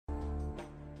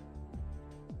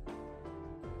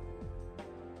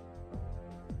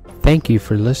Thank you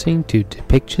for listening to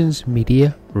Depictions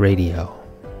Media Radio.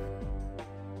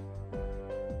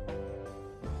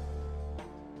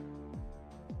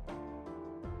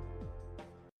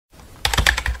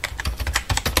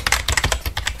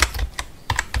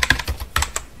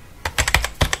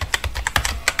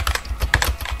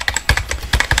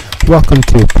 Welcome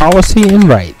to Policy and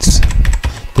Rights,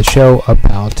 the show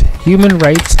about human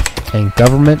rights and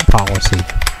government policy.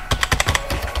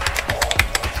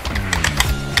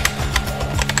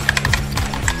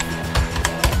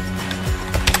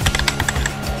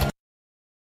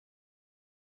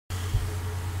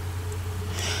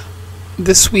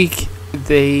 This week,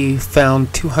 they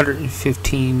found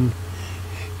 215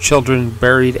 children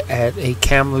buried at a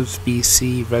Kamloops,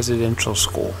 BC residential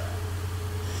school.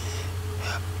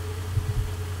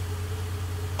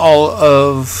 All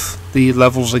of the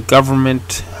levels of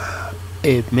government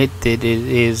admit that it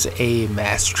is a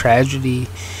mass tragedy,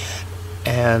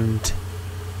 and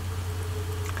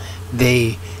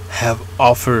they have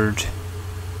offered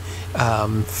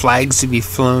flags to be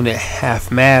flown at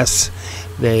half-mast.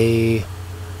 They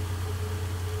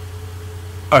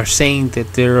are saying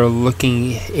that they're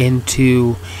looking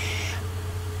into,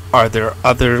 are there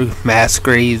other mass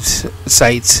graves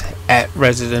sites at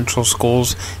residential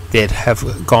schools that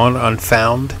have gone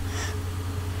unfound?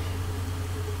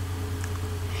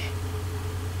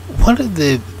 One of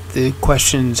the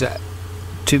questions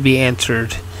to be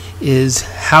answered is,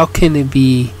 how can it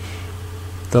be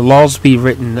the laws be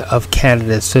written of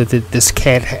Canada so that this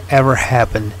can't ever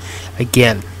happen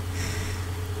again?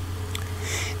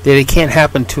 That it can't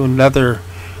happen to another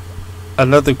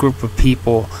group of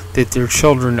people, that their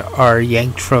children are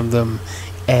yanked from them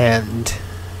and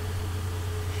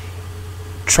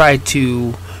try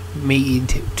to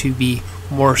made to be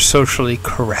more socially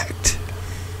correct.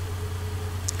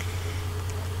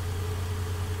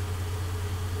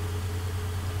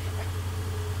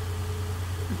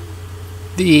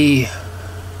 It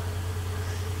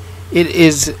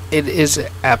is an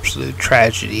absolute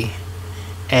tragedy,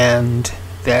 and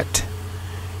that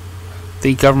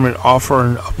the government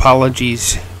offering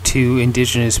apologies to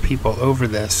Indigenous people over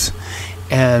this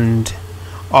and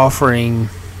offering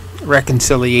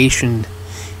reconciliation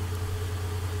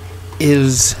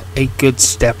is a good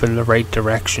step in the right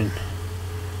direction.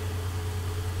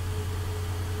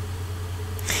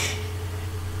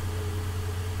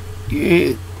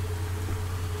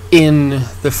 In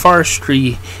the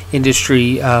forestry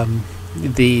industry,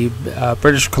 the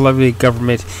British Columbian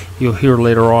government, you'll hear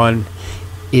later on,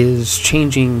 is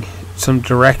changing some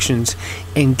directions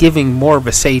and giving more of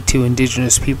a say to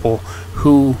Indigenous people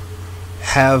who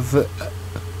have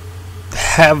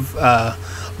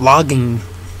logging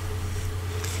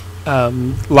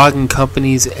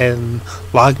companies and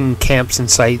logging camps and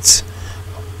sites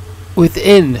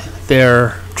within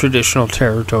their traditional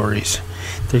territories.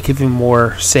 They're giving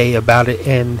more say about it,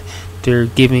 and they're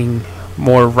giving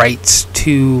more rights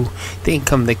to the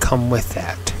income that come with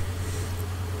that.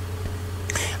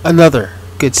 Another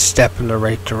good step in the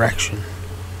right direction.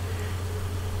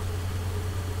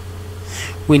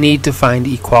 We need to find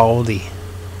equality.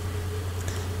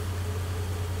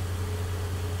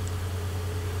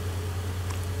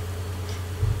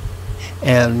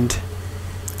 And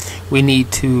we need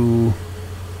to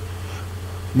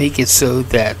make it so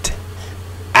that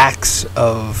acts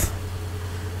of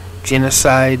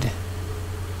genocide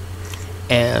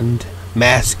and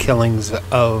mass killings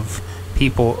of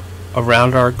people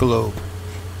around our globe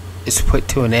is put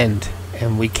to an end,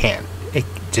 and we can't. It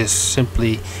just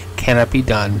simply cannot be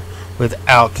done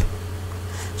without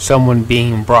someone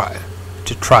being brought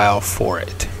to trial for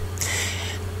it.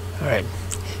 Alright,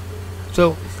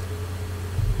 so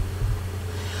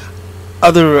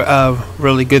other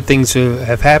really good things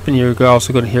have happened. You're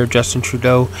also going to hear Justin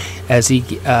Trudeau as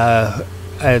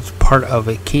as part of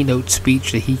a keynote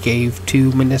speech that he gave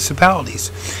to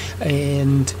municipalities,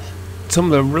 and some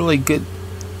of the really good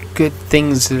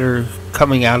things that are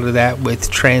coming out of that with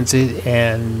transit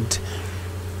and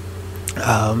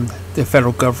the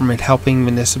federal government helping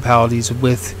municipalities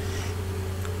with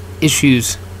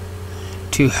issues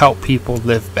to help people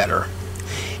live better.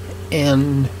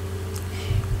 And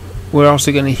we're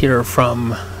also going to hear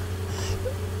from,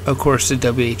 of course, the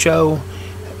WHO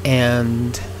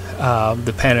and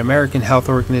the Pan American Health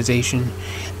Organization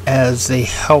as they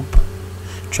help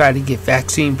try to get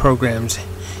vaccine programs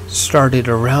started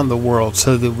around the world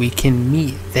so that we can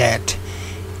meet that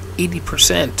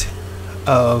 80%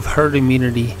 of herd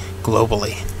immunity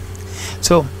globally.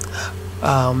 So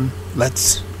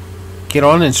let's get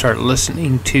on and start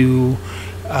listening to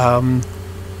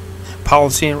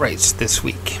Policy and Rights this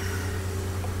week.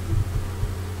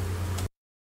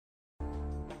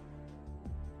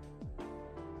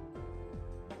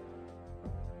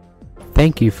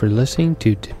 Thank you for listening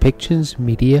to Depictions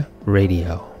Media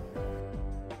Radio.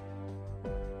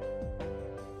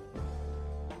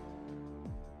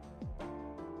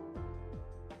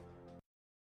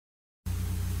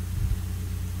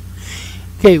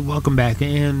 Okay, welcome back,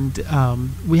 and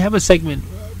we have a segment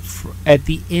at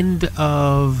the end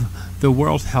of the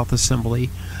World Health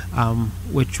Assembly,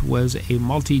 which was a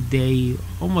multi-day,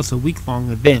 almost a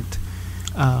week-long event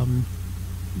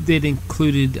that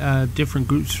included different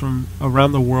groups from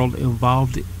around the world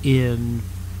involved in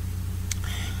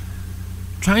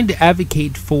trying to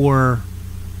advocate for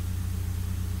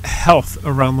health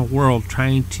around the world,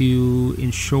 trying to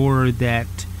ensure that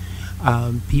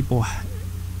people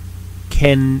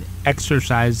can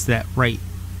exercise that right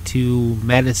to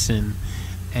medicine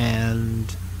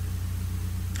and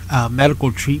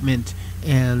medical treatment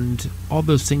and all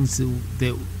those things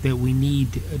that we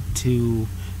need to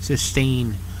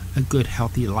sustain a good,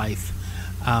 healthy life.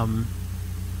 And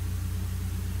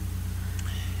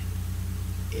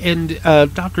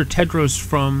Dr. Tedros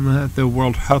from the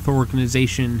World Health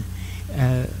Organization,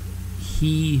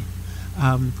 he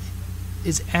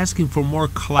is asking for more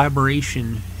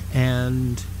collaboration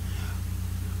and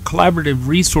collaborative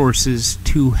resources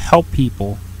to help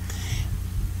people.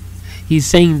 He's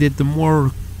saying that the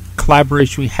more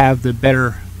collaboration we have, the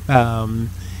better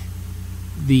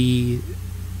the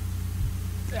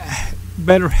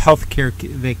better health care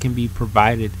that can be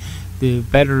provided, the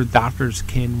better doctors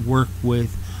can work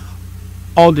with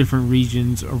all different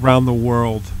regions around the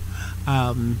world,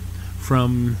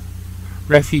 from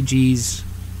refugees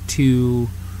to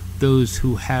those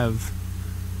who have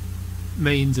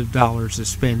millions of dollars to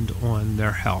spend on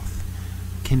their health.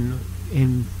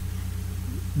 And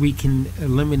we can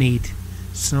eliminate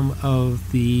some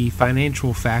of the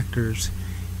financial factors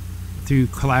through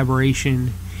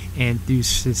collaboration and through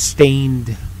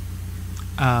sustained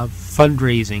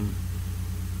fundraising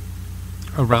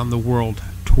around the world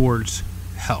towards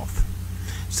health.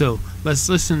 So let's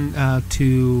listen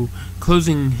to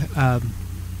closing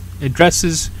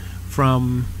addresses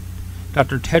from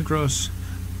Dr. Tedros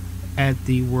at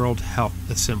the World Health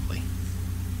Assembly.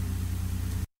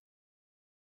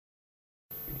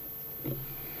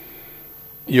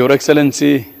 Your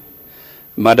Excellency,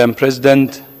 Madam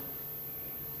President,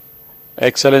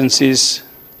 Excellencies,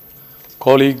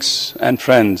 colleagues and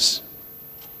friends.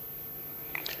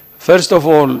 First of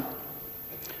all,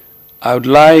 I would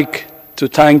like to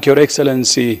thank Your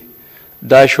Excellency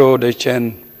Dasho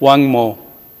Etienne Wangmo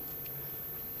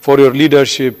for your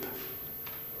leadership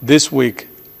this week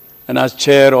and as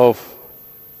chair of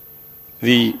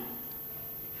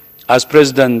as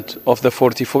president of the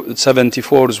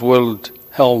 74th World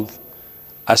Health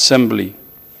Assembly.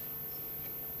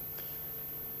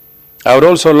 I would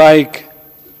also like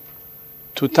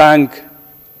to thank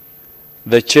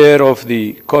the chair of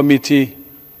the committee,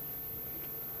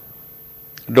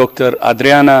 Dr.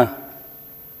 Adriana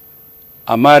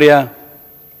Amaria,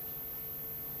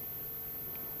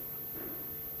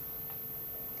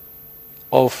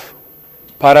 of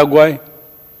Paraguay,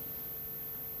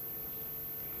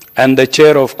 and the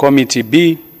chair of Committee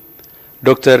B,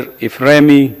 Dr.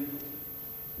 Ifremi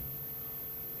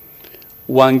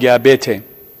Wangiabete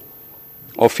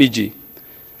of Fiji.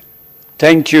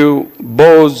 Thank you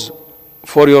both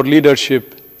for your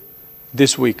leadership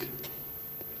this week.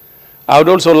 I would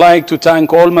also like to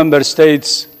thank all member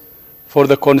states for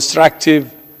the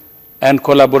constructive and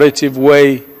collaborative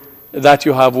way that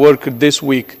you have worked this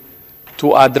week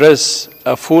to address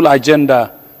a full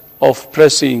agenda of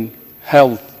pressing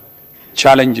health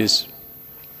challenges.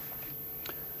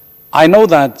 I know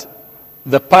that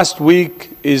the past week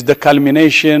is the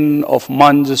culmination of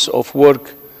months of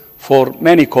work for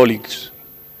many colleagues,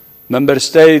 member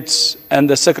states and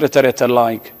the Secretariat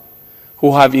alike,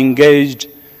 who have engaged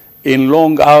in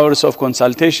long hours of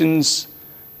consultations,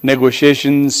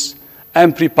 negotiations,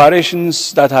 and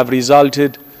preparations that have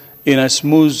resulted in a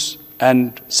smooth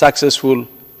and successful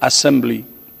assembly.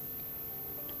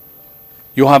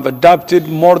 You have adopted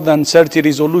more than 30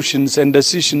 resolutions and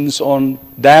decisions on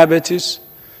diabetes,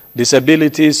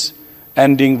 disabilities,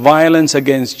 ending violence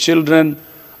against children,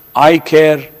 eye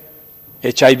care,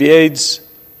 HIV/AIDS,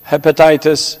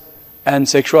 hepatitis, and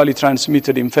sexually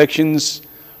transmitted infections,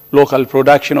 local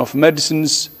production of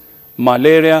medicines,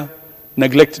 malaria,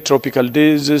 neglected tropical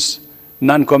diseases,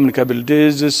 non-communicable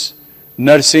diseases,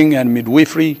 nursing and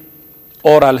midwifery,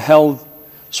 oral health,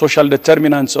 social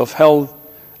determinants of health,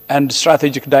 and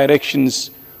strategic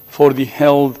directions for the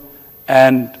health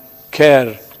and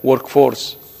care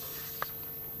workforce.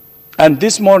 And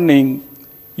this morning,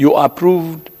 you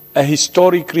approved a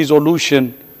historic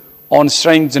resolution on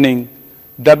strengthening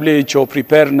WHO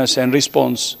preparedness and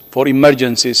response for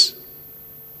emergencies.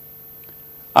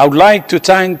 I would like to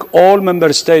thank all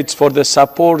member states for the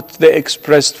support they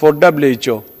expressed for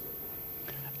WHO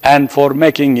and for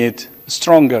making it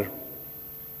stronger.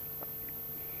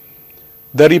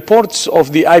 The reports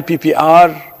of the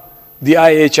IPPR, the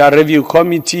IHR Review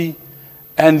Committee,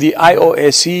 and the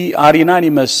IOSC are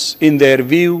unanimous in their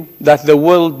view that the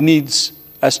world needs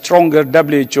a stronger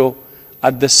WHO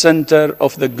at the center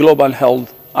of the global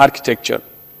health architecture.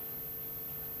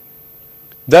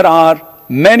 There are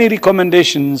many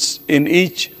recommendations in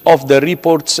each of the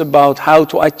reports about how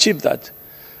to achieve that,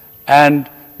 and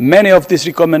many of these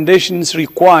recommendations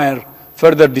require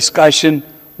further discussion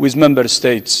with member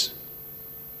states.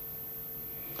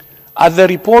 As the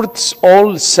reports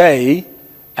all say,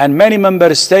 and many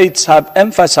member states have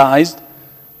emphasized,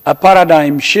 a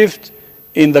paradigm shift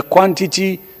in the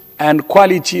quantity and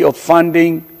quality of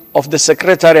funding of the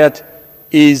Secretariat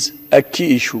is a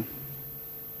key issue.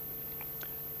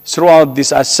 Throughout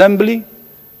this assembly,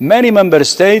 many member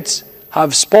states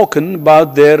have spoken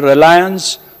about their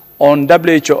reliance on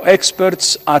WHO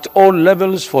experts at all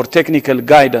levels for technical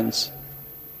guidance.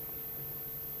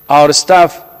 Our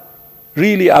staff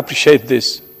really appreciate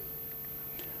this.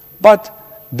 But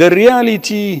the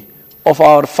reality of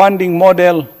our funding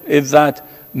model is that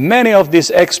many of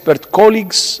these expert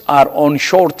colleagues are on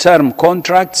short-term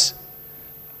contracts,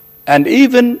 and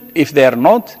even if they are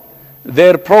not,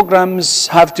 their programs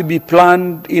have to be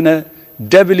planned in a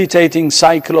debilitating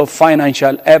cycle of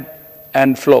financial ebb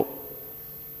and flow.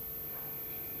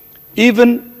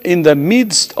 Even in the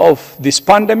midst of this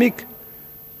pandemic,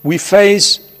 we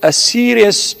face a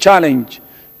serious challenge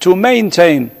to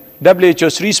maintain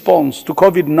WHO's response to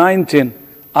COVID-19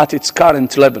 at its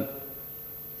current level.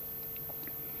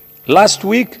 Last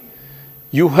week,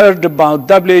 you heard about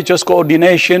WHO's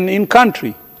coordination in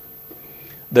country,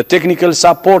 the technical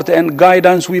support and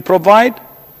guidance we provide,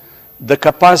 the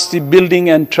capacity building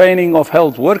and training of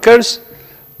health workers,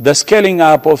 the scaling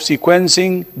up of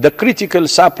sequencing, the critical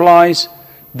supplies,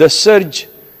 the surge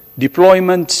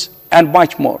deployments, and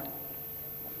much more.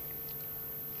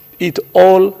 It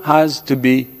all has to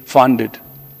be funded.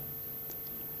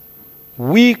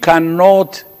 We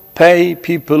cannot pay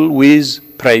people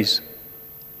with praise,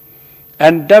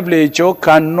 and WHO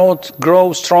cannot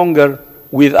grow stronger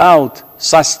without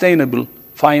sustainable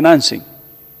financing.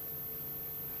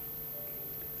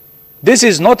 This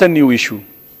is not a new issue.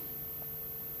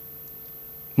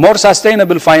 More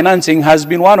sustainable financing has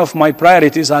been one of my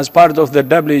priorities as part of the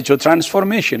WHO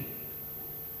transformation.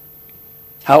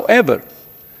 However,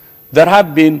 there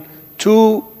have been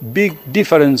two big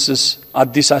differences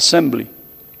at this assembly.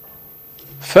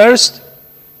 First,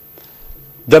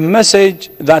 the message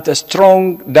that a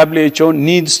strong WHO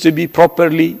needs to be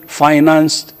properly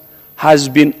financed has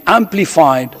been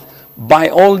amplified by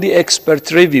all the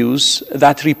expert reviews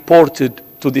that reported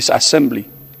to this assembly.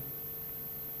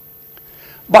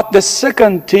 But the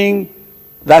second thing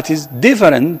that is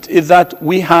different is that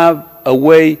we have a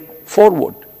way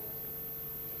forward.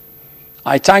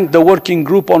 I thank the Working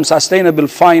Group on Sustainable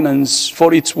Finance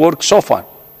for its work so far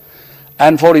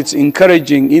and for its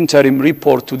encouraging interim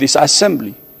report to this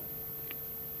assembly.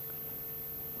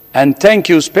 And thank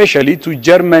you especially to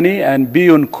Germany and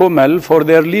Björn Kummel for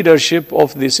their leadership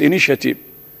of this initiative.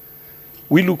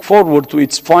 We look forward to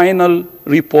its final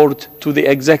report to the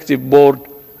Executive Board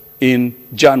in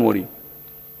January.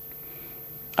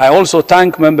 I also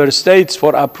thank Member States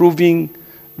for approving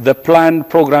the planned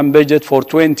program budget for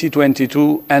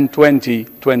 2022 and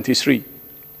 2023.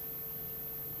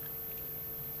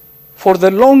 For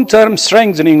the long-term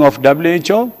strengthening of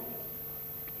WHO,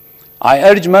 I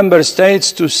urge Member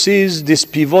States to seize this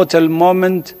pivotal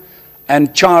moment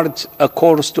and chart a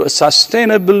course to a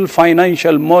sustainable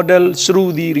financial model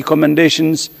through the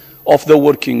recommendations of the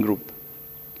Working Group.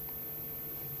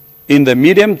 In the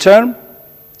medium term,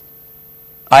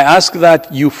 I ask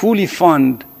that you fully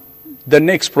fund the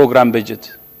next program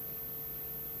budget.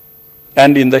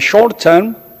 And in the short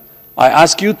term, I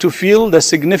ask you to fill the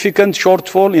significant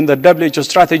shortfall in the WHO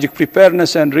Strategic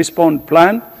Preparedness and Response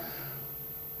Plan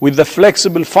with the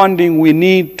flexible funding we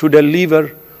need to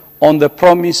deliver on the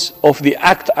promise of the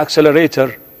ACT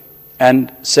Accelerator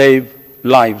and save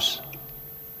lives.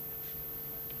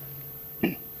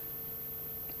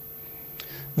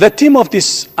 The theme of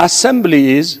this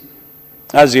assembly is,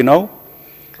 as you know,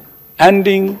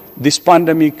 ending this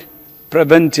pandemic,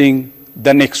 preventing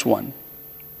the next one.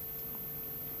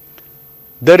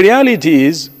 The reality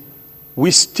is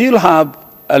we still have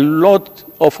a lot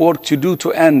of work to do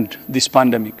to end this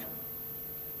pandemic.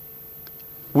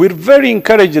 we're very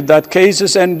encouraged that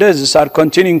cases and deaths are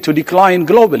continuing to decline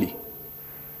globally.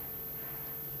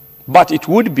 But it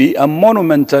would be a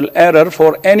monumental error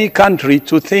for any country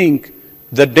to think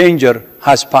the danger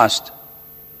has passed.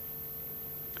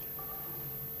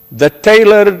 The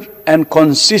tailored and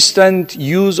consistent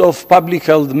use of public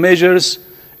health measures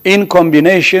in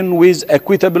combination with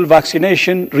equitable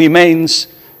vaccination remains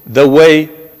the way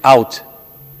out.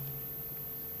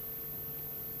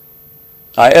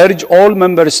 I urge all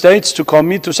member states to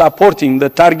commit to supporting the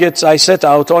targets I set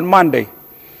out on Monday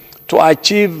to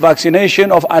achieve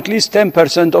vaccination of at least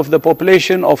 10% of the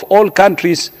population of all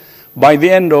countries by the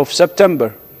end of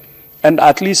September and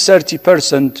at least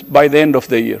 30% by the end of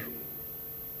the year.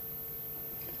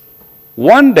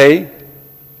 One day,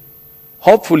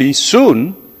 hopefully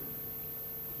soon,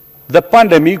 the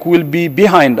pandemic will be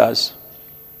behind us.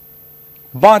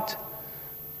 But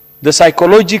the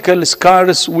psychological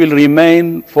scars will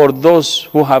remain for those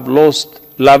who have lost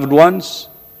loved ones,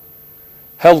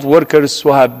 health workers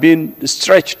who have been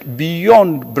stretched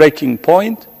beyond breaking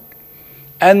point,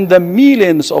 and the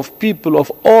millions of people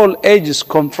of all ages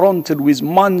confronted with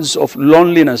months of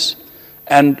loneliness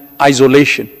and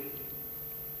isolation.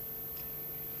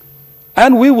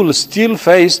 And we will still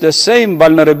face the same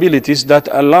vulnerabilities that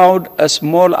allowed a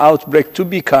small outbreak to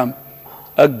become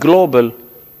a global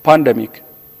pandemic.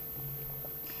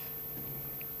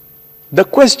 The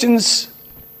questions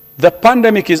the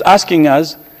pandemic is asking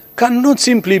us cannot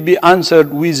simply be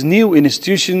answered with new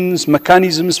institutions,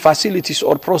 mechanisms, facilities,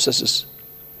 or processes.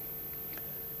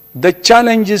 The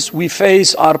challenges we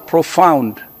face are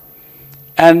profound,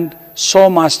 and so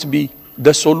must be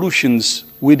the solutions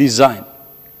we design.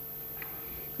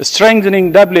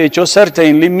 Strengthening WHO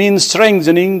certainly means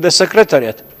strengthening the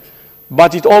Secretariat,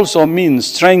 but it also means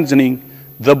strengthening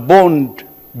the bond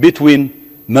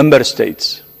between member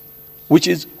states, which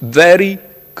is very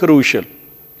crucial.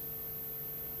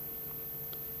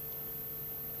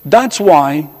 That's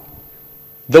why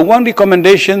the one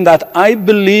recommendation that I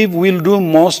believe will do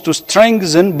most to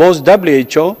strengthen both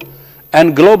WHO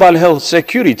and global health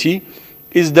security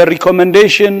is the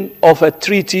recommendation of a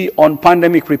treaty on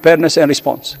pandemic preparedness and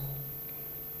response.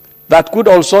 That could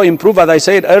also improve, as I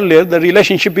said earlier, the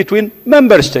relationship between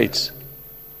member states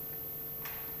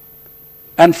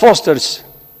and fosters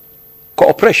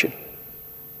cooperation.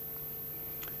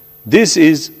 This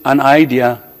is an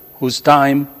idea whose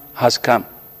time has come.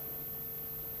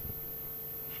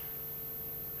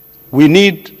 We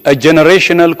need a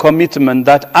generational commitment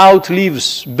that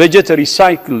outlives budgetary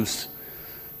cycles,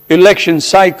 election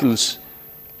cycles,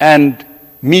 and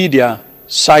media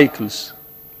cycles.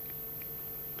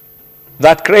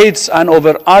 That creates an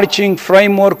overarching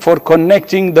framework for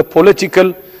connecting the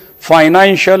political,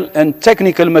 financial, and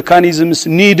technical mechanisms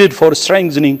needed for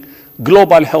strengthening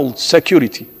global health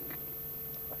security.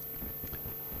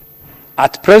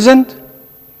 At present,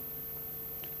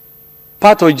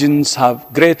 pathogens have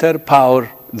greater power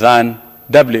than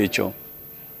WHO.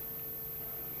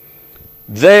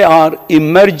 They are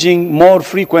emerging more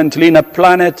frequently in a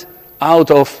planet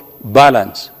out of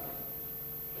balance.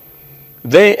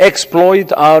 They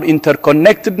exploit our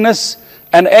interconnectedness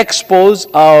and expose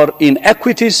our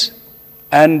inequities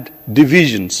and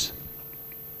divisions.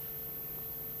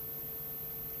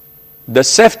 The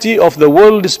safety of the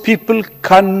world's people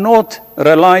cannot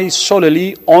rely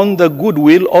solely on the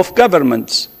goodwill of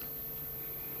governments.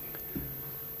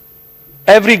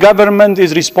 Every government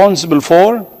is responsible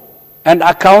for and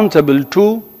accountable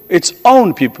to its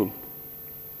own people.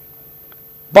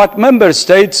 But member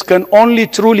states can only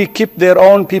truly keep their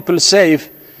own people safe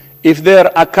if they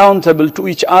are accountable to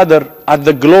each other at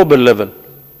the global level.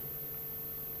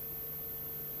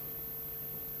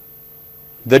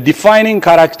 The defining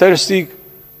characteristic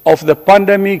of the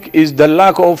pandemic is the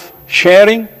lack of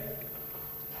sharing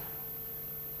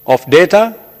of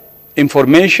data,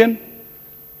 information,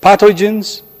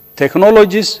 pathogens,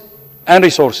 technologies, and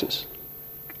resources.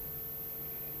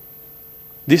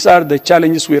 These are the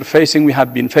challenges we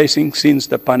have been facing since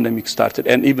the pandemic started,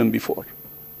 and even before.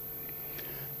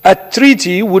 A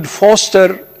treaty would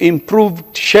foster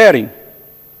improved sharing,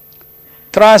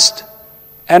 trust,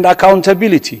 and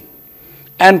accountability,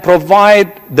 and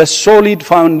provide the solid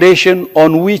foundation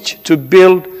on which to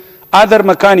build other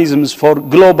mechanisms for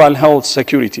global health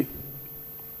security.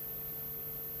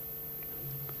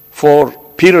 For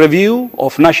peer review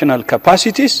of national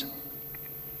capacities,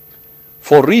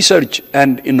 for research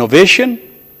and innovation,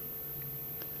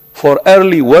 for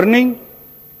early warning,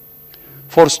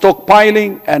 for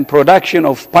stockpiling and production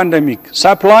of pandemic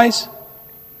supplies,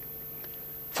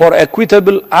 for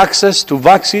equitable access to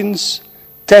vaccines,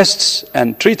 tests,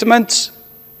 and treatments,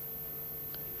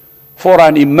 for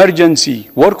an emergency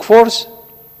workforce,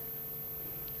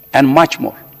 and much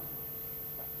more.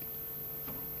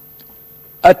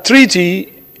 A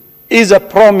treaty is a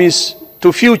promise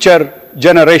to future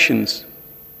generations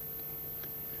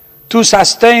to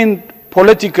sustain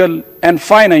political and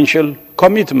financial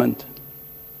commitment.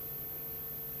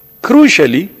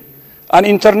 Crucially, an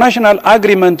international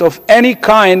agreement of any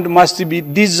kind must be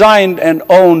designed and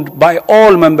owned by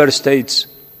all member states.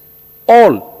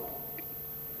 All.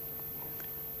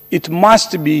 It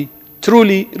must be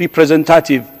truly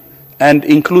representative and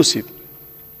inclusive.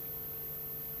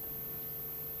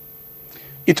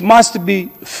 It must be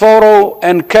thorough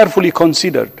and carefully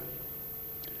considered.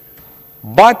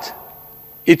 But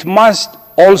it must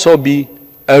also be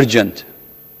urgent.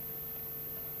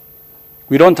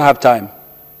 We don't have time.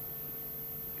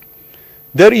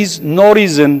 There is no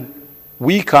reason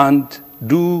we can't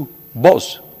do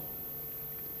both.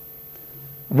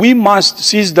 We must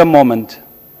seize the moment.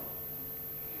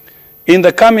 In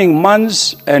the coming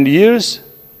months and years,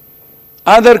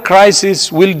 other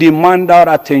crises will demand our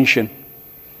attention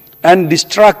and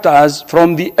distract us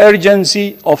from the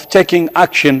urgency of taking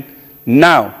action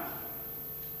now.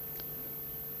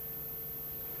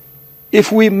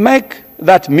 If we make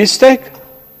that mistake,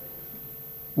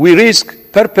 we risk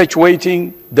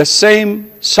perpetuating the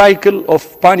same cycle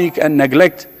of panic and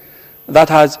neglect that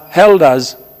has held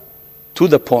us to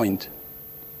the point.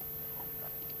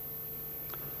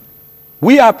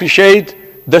 We appreciate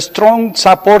the strong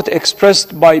support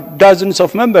expressed by dozens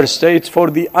of member states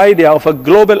for the idea of a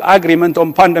global agreement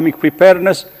on pandemic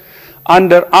preparedness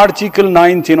under Article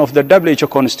 19 of the WHO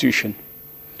Constitution.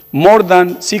 More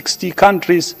than 60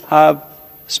 countries have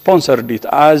sponsored it,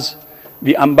 as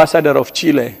the ambassador of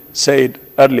Chile said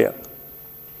earlier.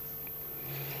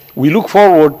 We look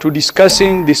forward to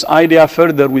discussing this idea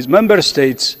further with member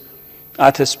states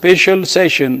at a special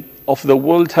session of the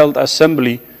World Health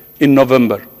Assembly in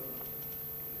November.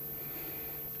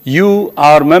 You,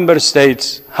 our member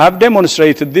states, have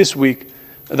demonstrated this week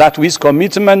that with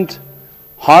commitment,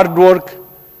 hard work,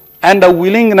 and a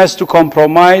willingness to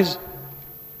compromise,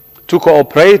 to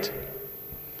cooperate,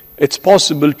 it's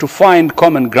possible to find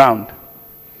common ground,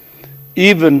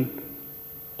 even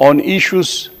on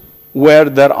issues where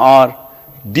there are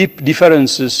deep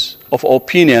differences of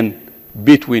opinion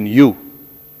between you.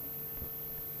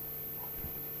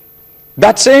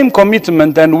 That same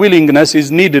commitment and willingness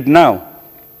is needed now.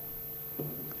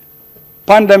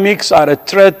 Pandemics are a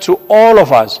threat to all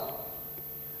of us,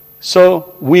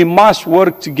 so we must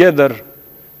work together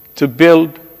to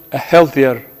build a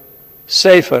healthier,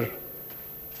 safer,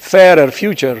 fairer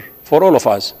future for all of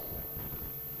us.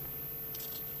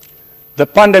 The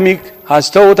pandemic has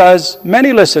taught us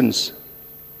many lessons.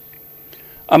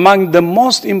 Among the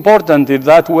most important is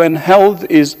that when health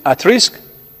is at risk,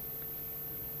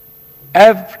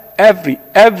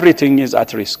 everything is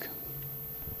at risk.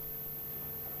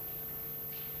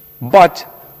 But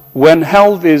when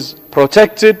health is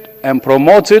protected and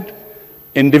promoted,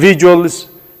 individuals,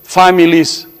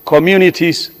 families,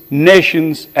 communities,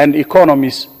 nations, and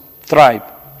economies thrive.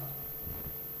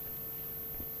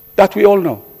 That we all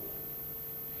know.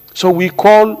 So we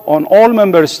call on all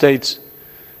member states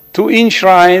to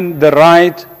enshrine the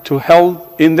right to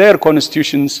health in their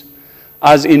constitutions,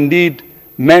 as indeed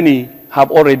many have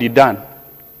already done.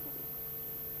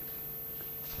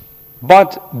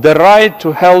 But the right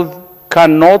to health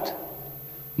cannot,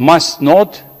 must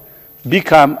not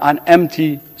become an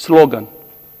empty slogan.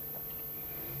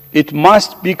 It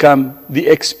must become the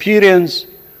experience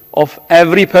of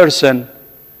every person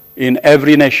in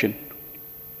every nation.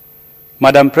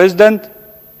 Madam President,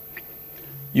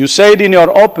 you said in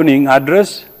your opening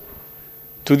address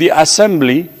to the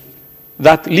Assembly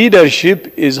that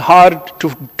leadership is hard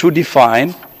to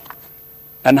define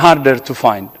and harder to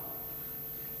find.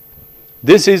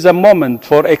 This is a moment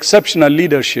for exceptional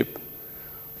leadership,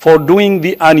 for doing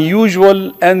the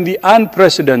unusual and the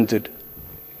unprecedented.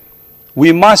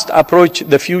 We must approach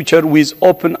the future with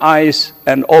open eyes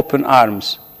and open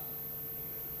arms.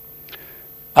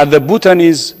 As the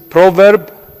Bhutanese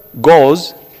proverb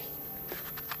goes,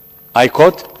 I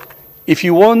quote, "If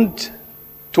you want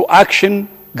to action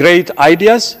great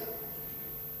ideas,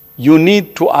 you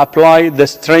need to apply the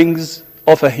strength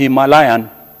of a Himalayan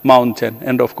mountain,"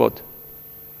 end of quote.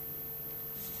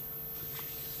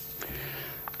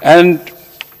 And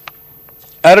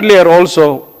earlier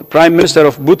also, Prime Minister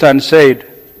of Bhutan said,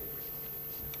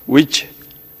 which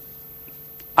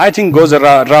I think goes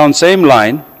around same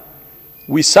line,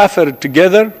 we suffer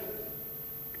together,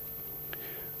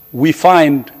 we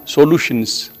find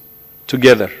solutions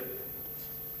together.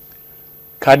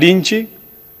 Kadinchi,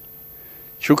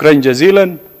 Shukran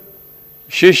jazilan.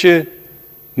 Shishe.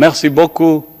 Merci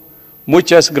beaucoup.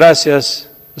 Muchas gracias.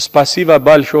 Spasiba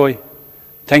balshoi.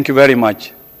 Thank you very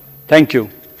much. Thank you.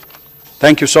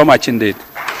 Thank you so much indeed.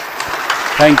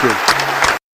 Thank you.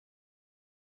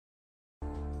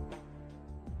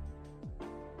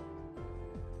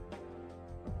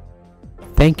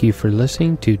 Thank you for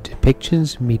listening to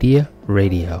Depictions Media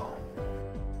Radio.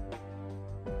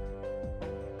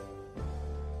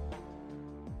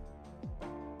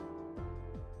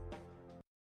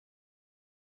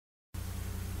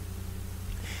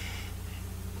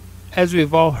 As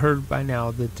we've all heard by now,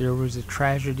 that there was a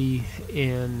tragedy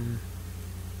in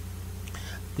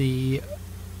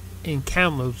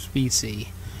Kamloops, BC,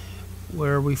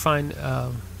 where we find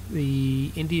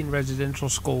the Indian residential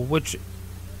school, which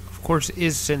of course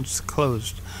is since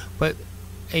closed, but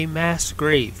a mass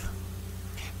grave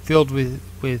filled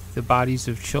with the bodies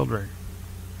of children.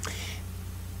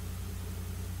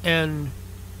 And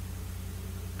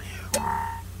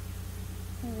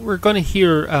we're going to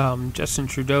hear Justin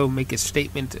Trudeau make a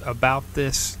statement about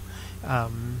this,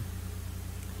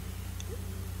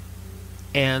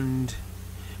 and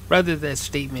whether that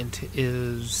statement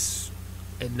is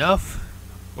enough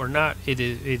or not, it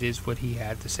is what he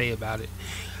had to say about it.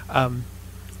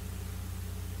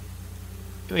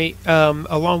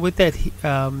 Along with that,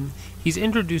 he's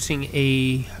introducing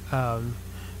a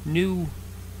new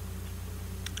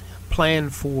plan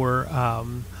for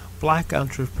black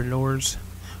entrepreneurs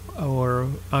or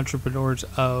entrepreneurs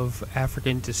of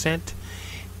African descent,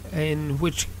 in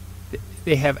which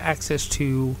they have access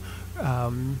to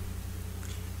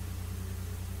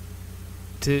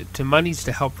monies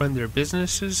to help run their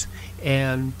businesses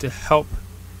and to help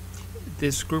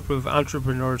this group of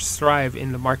entrepreneurs thrive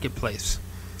in the marketplace.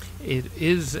 It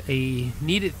is a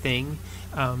needed thing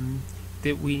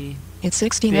that we... It's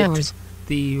 16 hours.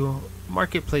 The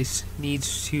marketplace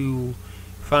needs to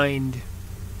find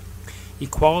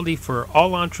equality for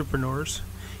all entrepreneurs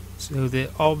so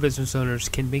that all business owners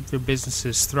can make their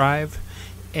businesses thrive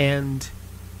and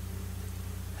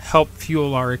help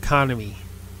fuel our economy.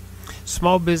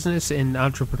 Small business and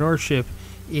entrepreneurship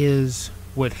is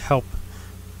what help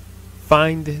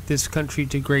find this country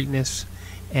to greatness,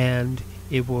 and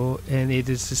it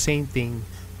is the same thing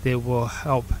that will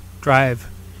help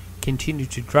continue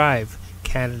to drive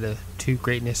Canada to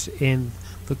greatness in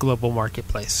the global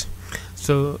marketplace.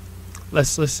 So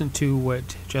let's listen to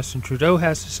what Justin Trudeau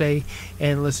has to say,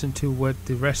 and listen to what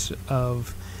the rest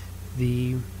of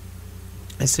the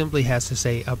Assembly has to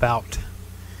say about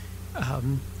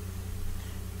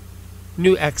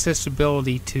new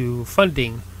accessibility to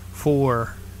funding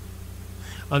for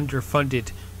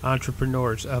underfunded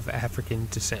entrepreneurs of African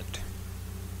descent.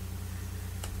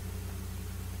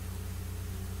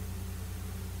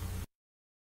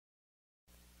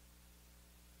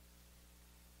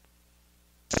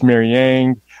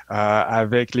 Mariang,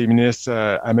 avec les ministres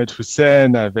Ahmed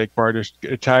Hussein, avec Barter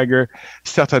Tiger,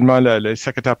 certainement le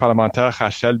secrétaire parlementaire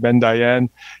Rachel Ben-Dayan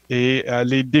et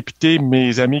les députés,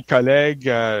 mes amis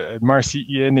collègues Marcy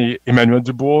Etienne et Emmanuel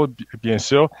Dubois, bien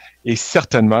sûr, et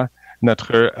certainement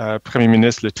notre Premier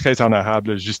ministre, le très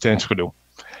honorable Justin Trudeau.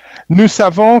 Nous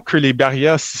savons que les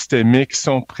barrières systémiques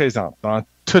sont présentes dans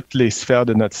toutes les sphères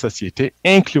de notre société,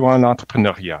 incluant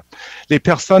l'entrepreneuriat. Les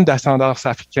personnes d'ascendance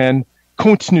africaine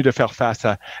continuent de faire face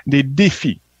à des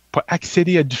défis pour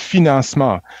accéder à du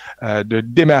financement, de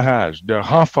démarrage, de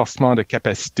renforcement de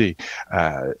capacité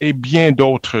et bien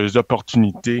d'autres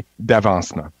opportunités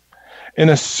d'avancement. In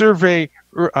a survey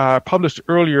published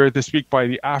earlier this week by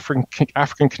the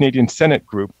African Canadian Senate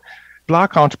Group,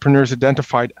 Black entrepreneurs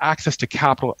identified access to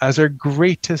capital as their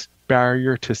greatest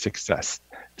barrier to success.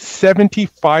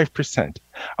 75%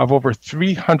 of over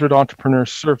 300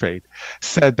 entrepreneurs surveyed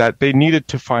said that they needed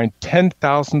to find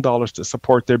 $10,000 to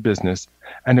support their business,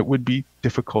 and it would be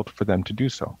difficult for them to do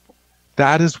so.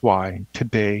 That is why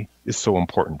today is so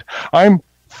important. I'm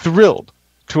thrilled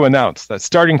to announce that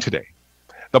starting today,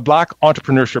 the Black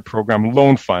Entrepreneurship Program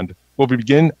Loan Fund will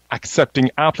begin accepting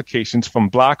applications from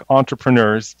Black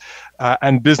entrepreneurs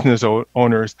and business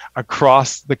owners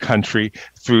across the country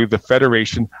through the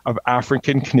Federation of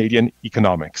African Canadian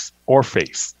Economics, or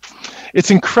FACE.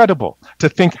 It's incredible to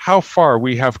think how far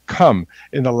we have come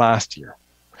in the last year.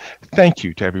 Thank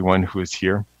you to everyone who is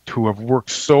here, who have worked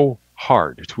so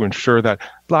hard to ensure that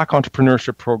Black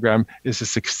Entrepreneurship Program is a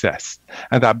success,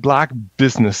 and that Black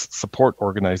business support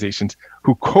organizations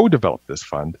who co-developed this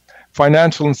fund,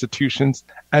 financial institutions,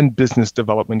 and Business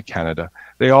Development Canada,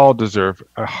 they all deserve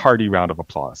a hearty round of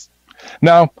applause.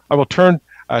 Now, I will turn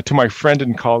to my friend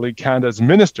and colleague, Canada's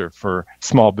Minister for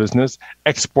Small Business,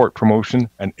 Export Promotion,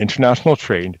 and International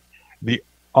Trade, the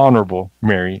Honorable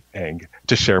Mary Eng,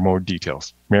 to share more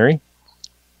details. Mary?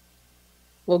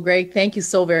 Well, Greg, thank you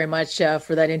so very much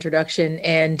for that introduction.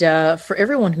 And for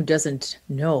everyone who doesn't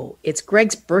know, it's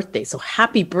Greg's birthday. So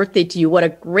happy birthday to you. What a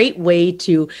great way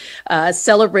to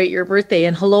celebrate your birthday.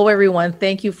 And hello, everyone.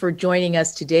 Thank you for joining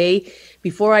us today.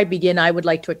 Before I begin, I would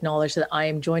like to acknowledge that I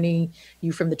am joining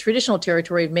you from the traditional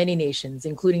territory of many nations,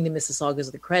 including the Mississaugas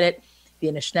of the Credit, the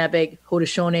Anishinaabe,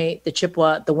 Haudenosaunee, the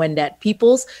Chippewa, the Wendat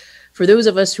peoples. For those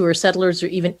of us who are settlers or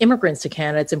even immigrants to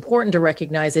Canada, it's important to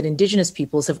recognize that Indigenous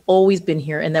peoples have always been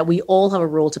here and that we all have a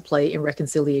role to play in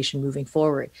reconciliation moving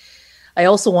forward. I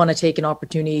also want to take an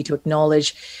opportunity to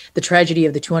acknowledge the tragedy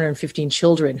of the 215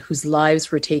 children whose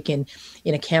lives were taken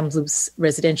in a Kamloops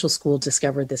residential school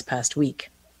discovered this past week.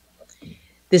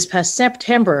 This past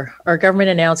September, our government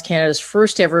announced Canada's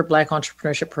first ever Black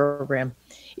entrepreneurship program.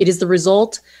 It is the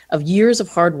result of years of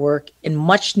hard work and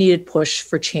much needed push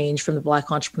for change from the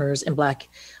Black entrepreneurs and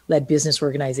Black-led business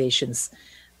organizations.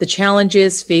 The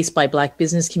challenges faced by Black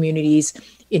business communities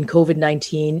in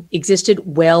COVID-19 existed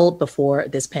well before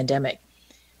this pandemic.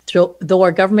 Though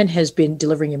our government has been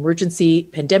delivering emergency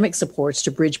pandemic supports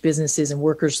to bridge businesses and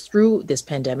workers through this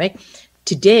pandemic,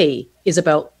 today is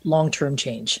about long-term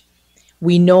change.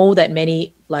 We know that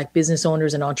many Black business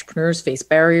owners and entrepreneurs face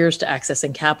barriers to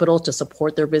accessing capital to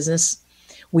support their business.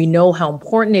 We know how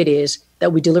important it is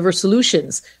that we deliver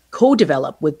solutions,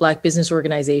 co-develop with Black business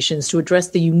organizations to address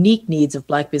the unique needs of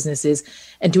Black businesses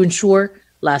and to ensure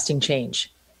lasting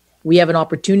change. We have an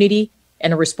opportunity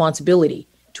and a responsibility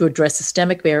to address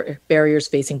systemic barriers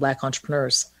facing Black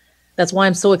entrepreneurs. That's why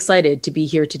I'm so excited to be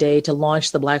here today to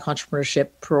launch the Black Entrepreneurship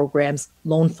Program's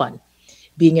Loan Fund,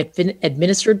 being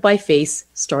administered by FACE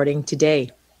starting today.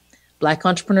 Black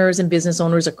entrepreneurs and business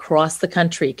owners across the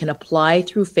country can apply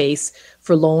through FACE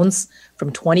for loans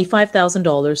from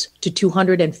 $25,000 to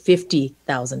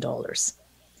 $250,000.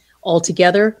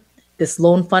 Altogether, this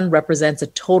loan fund represents a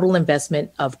total investment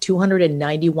of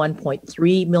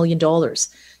 $291.3 million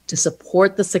to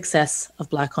support the success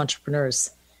of Black entrepreneurs.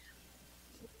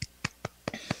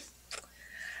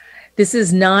 This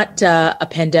is not a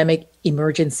pandemic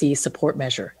emergency support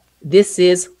measure. This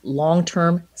is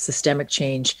long-term systemic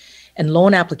change, and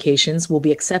loan applications will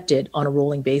be accepted on a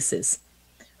rolling basis.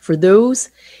 For those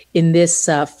in this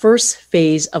first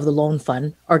phase of the loan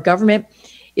fund, our government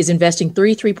is investing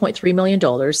 $33.3 million,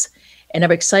 and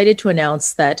I'm excited to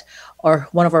announce that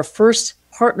one of our first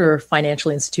partner financial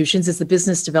institutions is the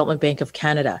Business Development Bank of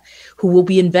Canada, who will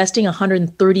be investing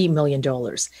 $130 million.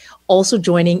 Also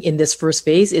joining in this first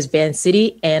phase is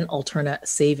Vancity and Alterna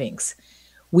Savings.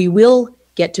 We will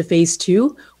get to phase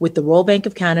two with the Royal Bank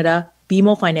of Canada,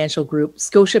 BMO Financial Group,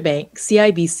 Scotiabank,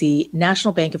 CIBC,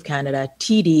 National Bank of Canada,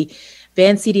 TD,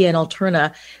 Vancity and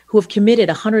Alterna, who have committed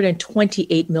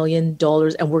 $128 million,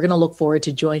 and we're going to look forward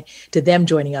to them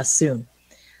joining us soon.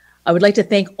 I would like to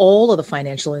thank all of the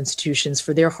financial institutions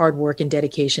for their hard work and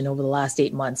dedication over the last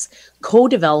 8 months,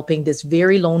 co-developing this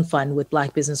very loan fund with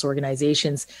Black business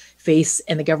organizations, FACE,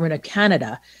 and the Government of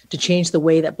Canada to change the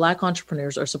way that Black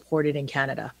entrepreneurs are supported in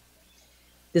Canada.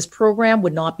 This program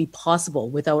would not be possible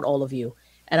without all of you,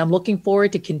 and I'm looking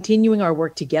forward to continuing our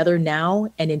work together now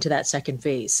and into that second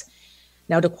phase.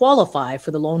 Now, to qualify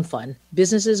for the loan fund,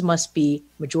 businesses must be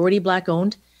majority Black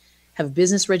owned, have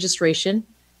business registration,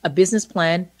 a business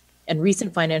plan, and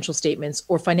recent financial statements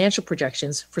or financial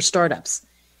projections for startups.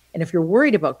 And if you're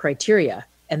worried about criteria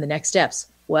and the next steps,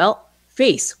 well,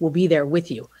 FACE will be there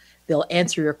with you. They'll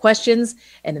answer your questions,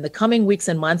 and in the coming weeks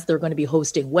and months, they're going to be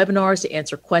hosting webinars to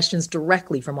answer questions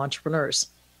directly from entrepreneurs.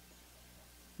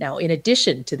 Now, in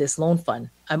addition to this loan fund,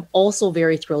 I'm also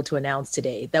very thrilled to announce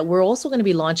today that we're also going to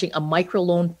be launching a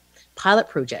microloan pilot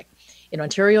project in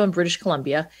Ontario and British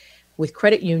Columbia with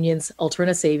credit unions,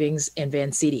 Alterna Savings, and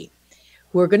Vancity.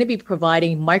 We're going to be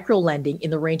providing micro-lending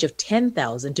in the range of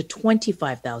 $10,000 to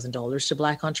 $25,000 to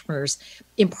Black entrepreneurs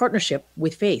in partnership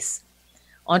with FACE.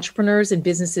 Entrepreneurs and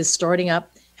businesses starting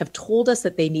up have told us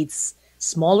that they need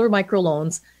smaller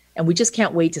microloans, and we just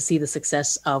can't wait to see the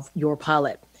success of your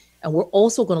pilot. And we're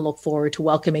also going to look forward to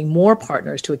welcoming more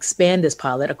partners to expand this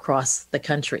pilot across the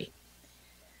country.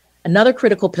 Another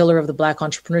critical pillar of the Black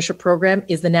Entrepreneurship Program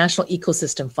is the National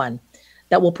Ecosystem Fund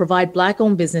that will provide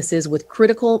Black-owned businesses with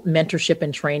critical mentorship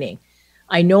and training.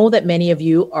 I know that many of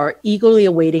you are eagerly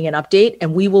awaiting an update,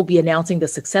 and we will be announcing the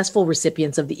successful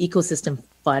recipients of the Ecosystem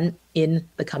Fund in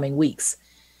the coming weeks.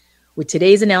 With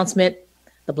today's announcement,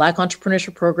 the Black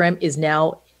Entrepreneurship Program is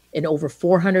now an over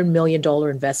 $400 million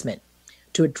investment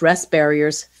to address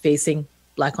barriers facing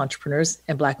Black entrepreneurs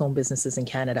and Black-owned businesses in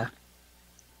Canada.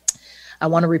 I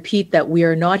want to repeat that we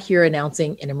are not here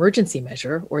announcing an emergency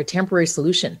measure or a temporary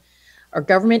solution. Our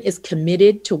government is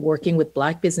committed to working with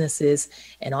Black businesses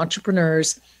and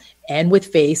entrepreneurs and with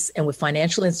FACE and with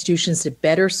financial institutions to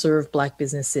better serve Black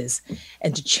businesses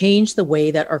and to change the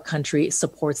way that our country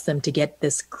supports them to get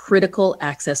this critical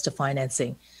access to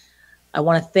financing. I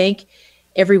want to thank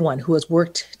everyone who has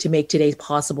worked to make today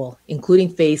possible, including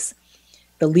FACE,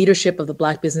 the leadership of the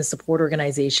Black Business Support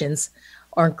Organizations,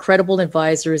 our incredible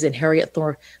advisors in Harriet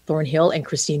Thornhill and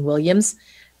Christine Williams,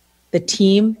 the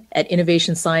team at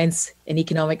Innovation Science and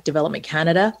Economic Development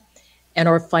Canada, and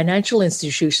our financial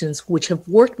institutions, which have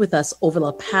worked with us over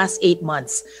the past 8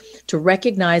 months to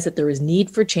recognize that there is need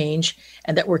for change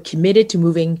and that we're committed to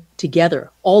moving together,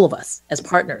 all of us as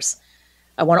partners.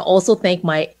 I want to also thank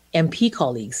my MP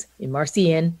colleagues,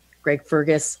 Marcian, Greg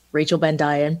Fergus, Rachel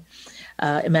Bandayan,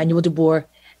 Emmanuel Dubourg,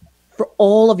 for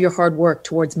all of your hard work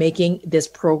towards making this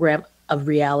program a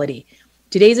reality.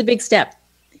 Today's a big step,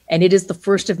 and it is the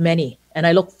first of many. And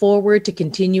I look forward to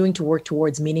continuing to work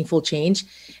towards meaningful change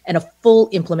and a full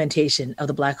implementation of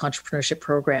the Black Entrepreneurship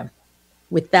Program.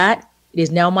 With that, it is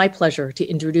now my pleasure to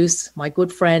introduce my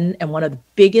good friend and one of the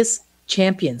biggest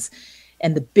champions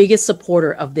and the biggest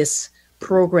supporter of this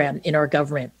program in our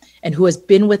government, and who has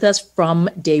been with us from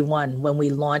day one when we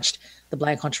launched the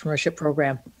Black Entrepreneurship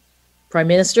Program. Prime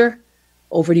Minister,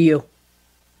 over to you.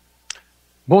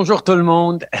 Bonjour tout le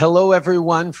monde. Hello,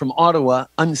 everyone from Ottawa,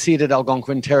 unceded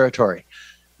Algonquin territory.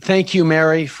 Thank you,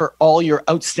 Mary, for all your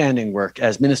outstanding work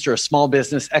as Minister of Small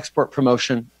Business, Export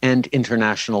Promotion, and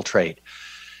International Trade.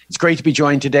 It's great to be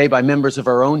joined today by members of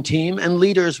our own team and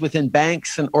leaders within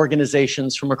banks and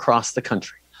organizations from across the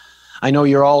country. I know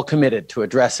you're all committed to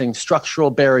addressing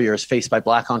structural barriers faced by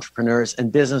Black entrepreneurs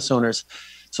and business owners,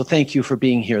 so thank you for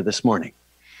being here this morning.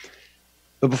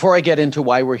 But before I get into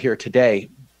why we're here today,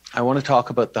 I want to talk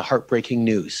about the heartbreaking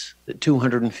news that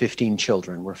 215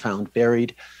 children were found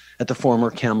buried at the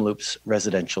former Kamloops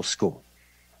residential school.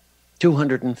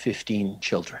 215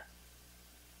 children.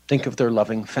 Think of their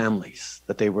loving families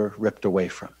that they were ripped away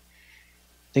from.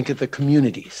 Think of the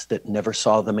communities that never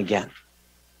saw them again.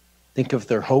 Think of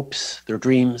their hopes, their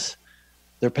dreams,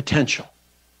 their potential,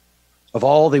 of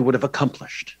all they would have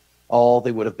accomplished, all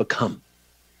they would have become.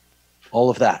 All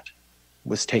of that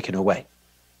was taken away.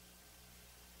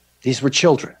 These were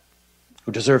children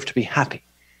who deserved to be happy.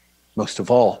 Most of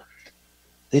all,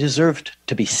 they deserved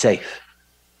to be safe.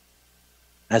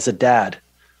 As a dad,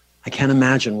 I can't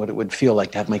imagine what it would feel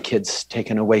like to have my kids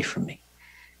taken away from me.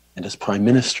 And as Prime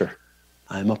Minister,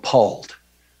 I'm appalled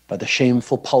by the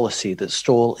shameful policy that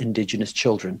stole Indigenous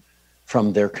children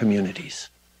from their communities.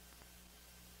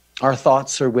 Our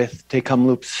thoughts are with Te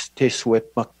Kamloops Te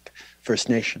Secwépemc First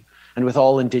Nation and with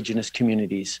all Indigenous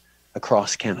communities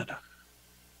across Canada.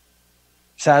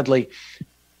 Sadly,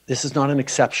 this is not an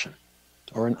exception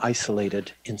or an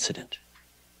isolated incident.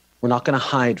 We're not going to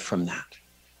hide from that.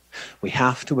 We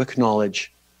have to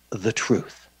acknowledge the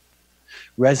truth.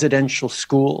 Residential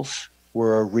schools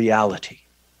were a reality,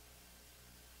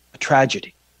 a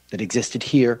tragedy that existed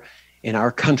here in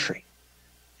our country,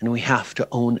 and we have to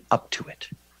own up to it.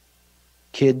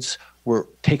 Kids were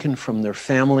taken from their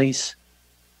families,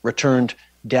 returned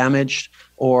damaged,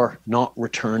 or not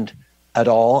returned at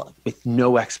all with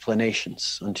no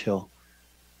explanations until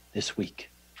this week.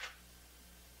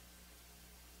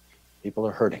 People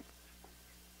are hurting,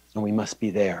 and we must be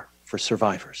there for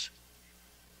survivors.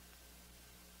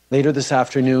 Later this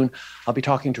afternoon, I'll be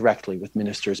talking directly with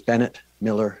Ministers Bennett,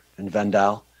 Miller, and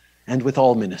Vandal, and with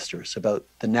all ministers about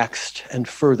the next and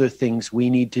further things we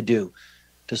need to do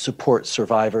to support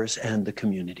survivors and the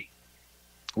community.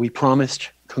 We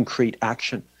promised concrete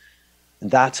action, and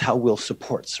that's how we'll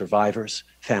support survivors,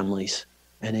 families,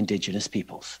 and Indigenous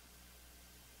peoples.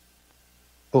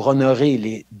 Pour honorer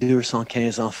les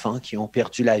 215 enfants qui ont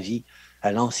perdu la vie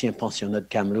à l'ancien pensionnat de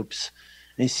Kamloops,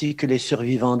 ainsi que les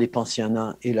survivants des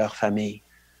pensionnats et leurs familles,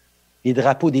 les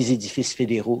drapeaux des édifices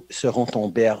fédéraux seront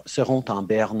en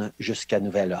berne jusqu'à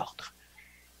nouvel ordre.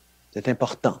 C'est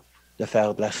important de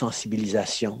faire de la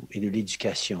sensibilisation et de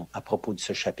l'éducation à propos de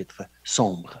ce chapitre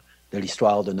sombre de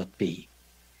l'histoire de notre pays.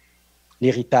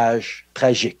 L'héritage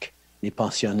tragique des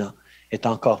pensionnats est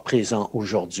encore présent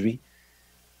aujourd'hui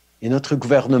et notre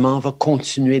gouvernement va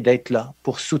continuer d'être là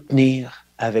pour soutenir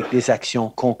avec des actions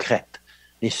concrètes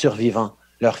les survivants,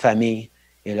 leurs familles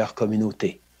et leurs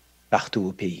communautés partout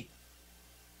au pays.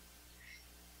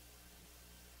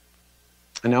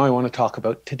 And now I want to talk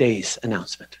about today's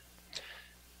announcement.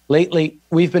 Lately,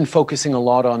 we've been focusing a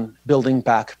lot on building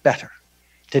back better.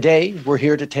 Today, we're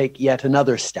here to take yet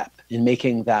another step in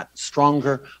making that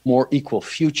stronger, more equal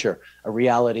future a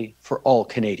reality for all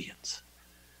Canadians.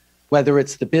 Whether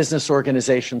it's the business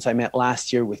organizations I met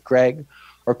last year with Greg,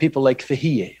 or people like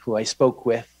Fahie, who I spoke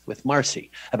with Marcy,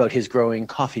 about his growing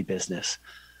coffee business.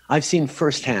 I've seen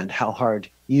firsthand how hard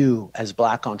you as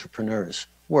Black entrepreneurs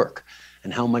work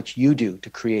and how much you do to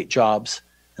create jobs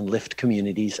and lift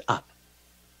communities up.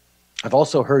 I've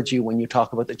also heard you when you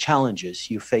talk about the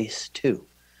challenges you face too.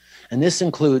 And this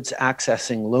includes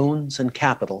accessing loans and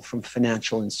capital from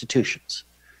financial institutions.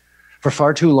 For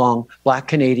far too long, Black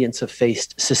Canadians have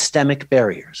faced systemic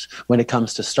barriers when it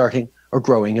comes to starting or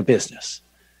growing a business.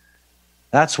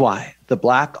 That's why the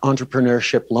Black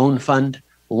Entrepreneurship Loan Fund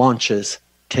launches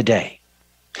today.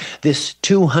 This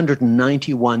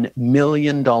 $291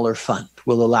 million fund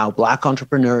will allow Black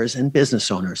entrepreneurs and business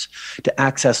owners to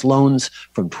access loans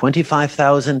from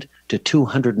 $25,000 to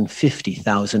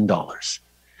 $250,000.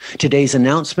 Today's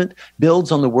announcement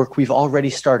builds on the work we've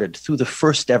already started through the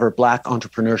first ever Black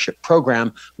Entrepreneurship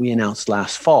Program we announced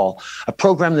last fall, a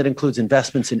program that includes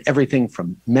investments in everything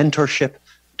from mentorship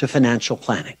to financial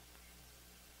planning.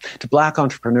 To Black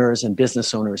entrepreneurs and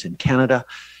business owners in Canada,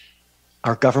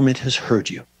 our government has heard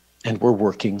you, and we're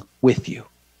working with you.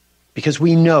 Because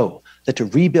we know that to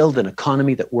rebuild an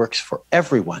economy that works for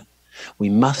everyone, we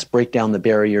must break down the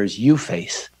barriers you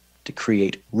face to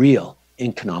create real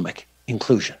economic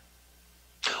inclusion.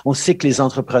 On sait que les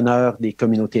entrepreneurs des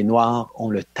communautés noires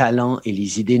ont le talent et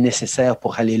les idées nécessaires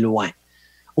pour aller loin.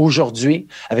 Aujourd'hui,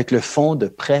 avec le Fonds de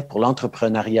prêt pour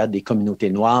l'entrepreneuriat des communautés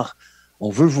noires,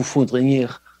 on veut vous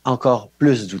fournir encore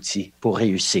plus d'outils pour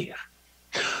réussir.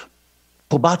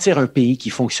 Pour bâtir un pays qui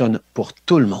fonctionne pour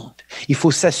tout le monde, il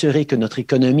faut s'assurer que notre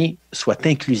économie soit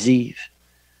inclusive.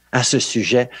 À ce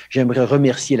sujet, j'aimerais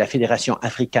remercier la Fédération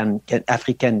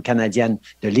africaine-canadienne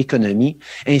de l'économie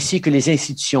ainsi que les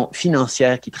institutions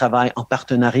financières qui travaillent en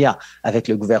partenariat avec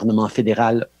le gouvernement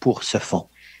fédéral pour ce fonds.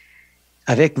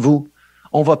 Avec vous,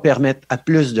 on va permettre à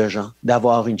plus de gens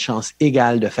d'avoir une chance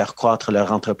égale de faire croître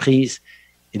leur entreprise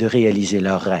et de réaliser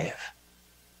leurs rêves.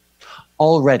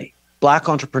 Already, Black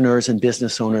entrepreneurs and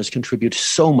business owners contribute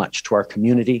so much to our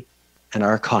community and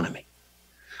our economy.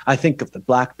 I think of the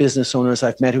Black business owners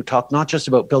I've met who talk not just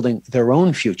about building their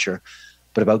own future,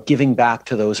 but about giving back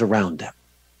to those around them.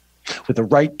 With the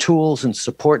right tools and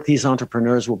support, these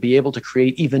entrepreneurs will be able to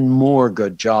create even more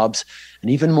good jobs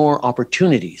and even more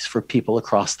opportunities for people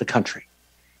across the country.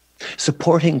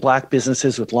 Supporting Black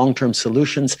businesses with long-term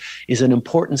solutions is an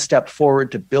important step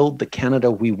forward to build the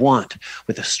Canada we want,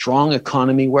 with a strong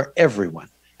economy where everyone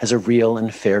has a real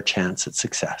and fair chance at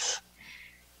success.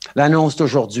 L'annonce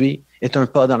d'aujourd'hui est un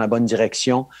pas dans la bonne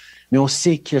direction, mais on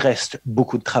sait qu'il reste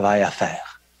beaucoup de travail à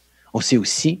faire. On sait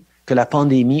aussi que la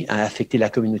pandémie a affecté la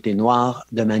communauté noire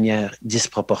de manière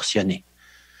disproportionnée.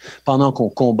 Pendant qu'on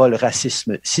combat le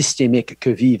racisme systémique que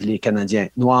vivent les Canadiens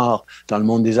noirs dans le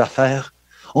monde des affaires,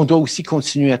 on doit aussi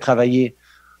continuer à travailler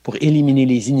pour éliminer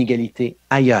les inégalités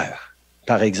ailleurs,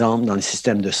 par exemple dans le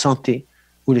système de santé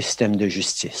ou le système de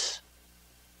justice.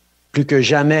 Plus que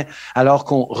jamais, alors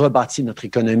qu'on rebâtit notre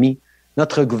économie,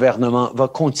 notre gouvernement va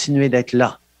continuer d'être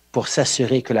là pour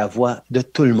s'assurer que la voix de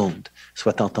tout le monde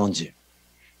soit entendue.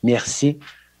 Merci.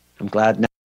 I'm glad now.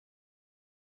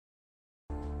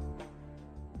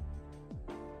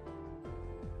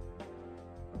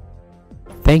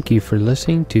 Thank you for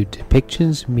listening to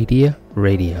Depictions Media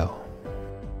Radio.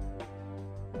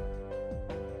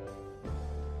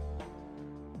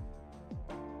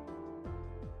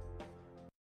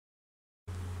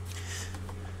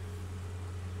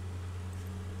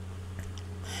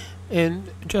 And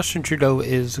Justin Trudeau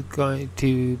is going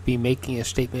to be making a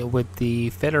statement with the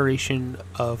Federation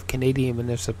of Canadian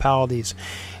Municipalities.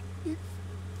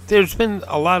 There's been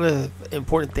a lot of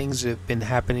important things that have been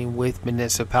happening with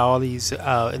municipalities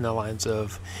in the lines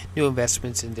of new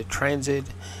investments into transit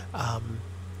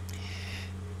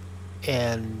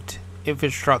and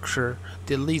infrastructure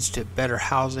that leads to better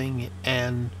housing,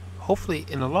 and hopefully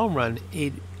in the long run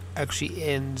it actually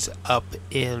ends up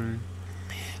in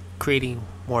creating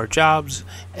more jobs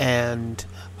and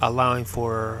allowing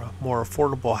for more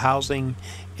affordable housing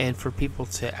and for people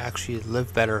to actually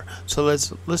live better. So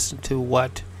let's listen to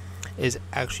what is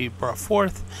actually brought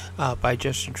forth by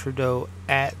Justin Trudeau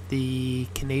at the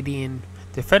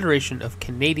Federation of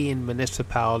Canadian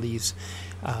Municipalities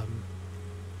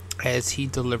as he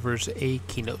delivers a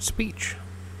keynote speech.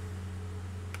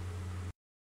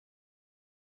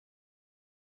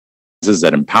 Is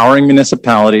that empowering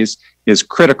municipalities is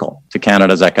critical to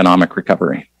Canada's economic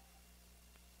recovery.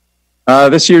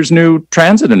 This year's new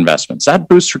transit investments, that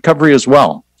boosts recovery as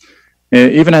well,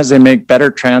 even as they make better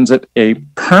transit a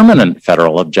permanent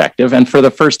federal objective. And for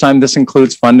the first time, this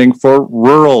includes funding for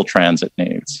rural transit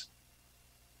needs.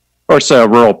 course,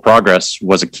 rural progress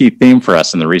was a key theme for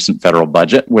us in the recent federal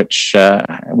budget, which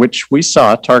we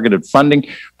saw targeted funding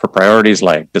for priorities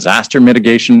like disaster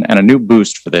mitigation and a new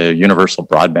boost for the Universal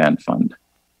Broadband Fund.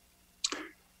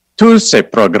 Tous ces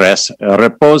progrès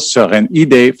reposent sur une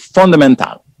idée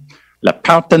fondamentale. Le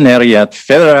partenariat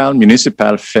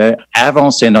fédéral-municipal fait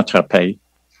avancer notre pays.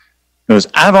 Nous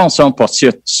avançons pour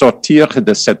sortir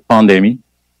de cette pandémie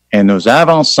et nous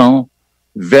avançons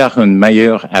vers un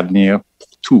meilleur avenir pour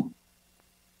tous.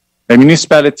 Les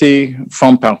municipalités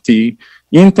font partie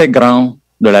intégrante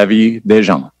de la vie des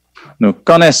gens. Nous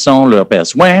connaissons leurs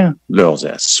besoins, leurs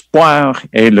espoirs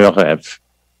et leurs rêves.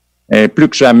 Et plus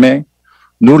que jamais,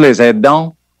 nous les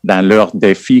aidons dans leurs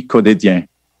défis quotidiens.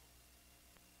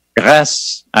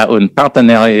 Grâce à un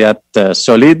partenariat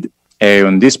solide et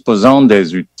en disposant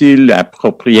des outils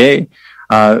appropriés,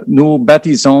 nous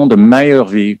bâtissons de meilleures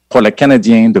vies pour les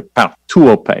Canadiens de partout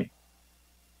au pays.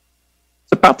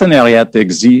 Ce partenariat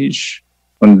exige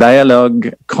un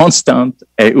dialogue constant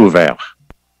et ouvert.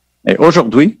 Et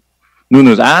aujourd'hui, nous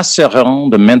nous assurerons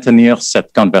de maintenir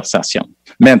cette conversation.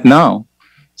 Maintenant,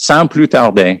 sans plus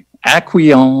tarder,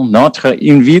 accueillons notre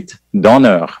invité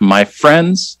d'honneur. My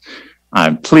friends,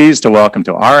 I'm pleased to welcome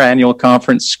to our annual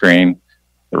conference screen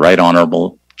the Right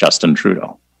Honorable Justin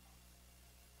Trudeau.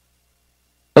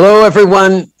 Hello,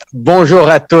 everyone. Bonjour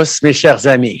à tous, mes chers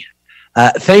amis.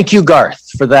 Thank you, Garth,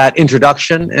 for that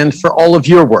introduction and for all of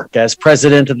your work as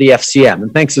president of the FCM.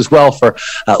 And thanks as well for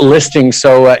listing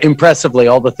so impressively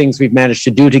all the things we've managed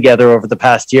to do together over the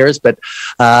past years, but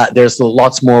there's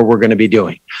lots more we're going to be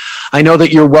doing. I know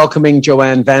that you're welcoming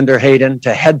Joanne van der Hayden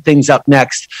to head things up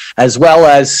next, as well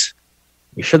as,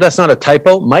 you sure that's not a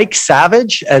typo? Mike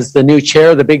Savage as the new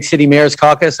chair of the Big City Mayors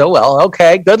Caucus. Oh, well,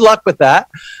 okay. Good luck with that.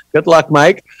 Good luck,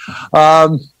 Mike.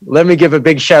 Let me give a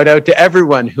big shout out to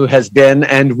everyone who has been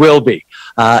and will be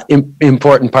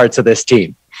important parts of this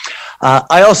team.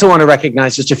 I also want to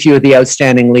recognize just a few of the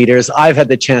outstanding leaders I've had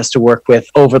the chance to work with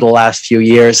over the last few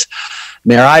years.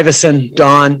 Mayor Iveson,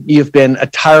 Don, you've been a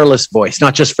tireless voice,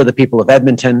 not just for the people of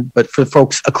Edmonton, but for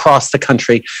folks across the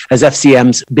country as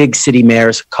FCM's Big City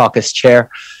Mayors Caucus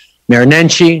Chair. Mayor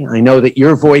Nenshi, I know that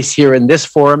your voice here in this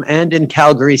forum and in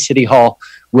Calgary City Hall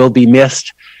will be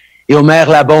missed. Et au maire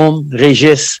Labaume,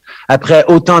 Régis, après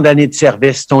autant d'années de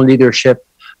service, ton leadership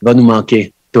va nous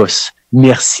manquer tous.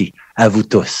 Merci à vous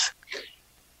tous.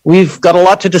 We've got a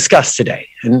lot to discuss today.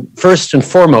 And first and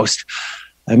foremost,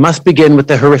 I must begin with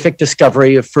the horrific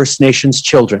discovery of First Nations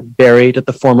children buried at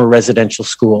the former residential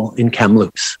school in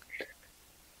Kamloops.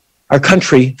 Our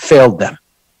country failed them.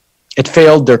 It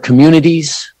failed their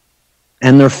communities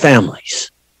and their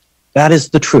families. That is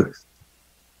the truth.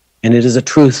 And it is a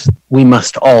truth we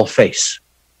must all face.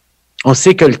 On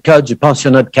sait que le cas du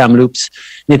pensionnat de Kamloops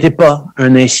n'était pas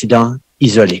un incident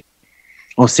isolé.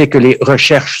 On sait que les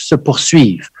recherches se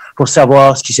poursuivent pour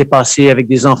savoir ce qui s'est passé avec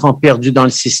des enfants perdus dans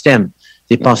le système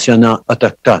des pensionnats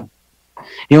autochtones.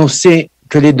 Et on sait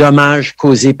que les dommages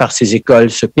causés par ces écoles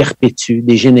se perpétuent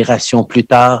des générations plus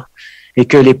tard et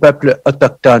que les peuples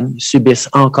autochtones subissent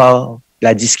encore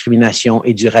la discrimination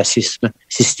et du racisme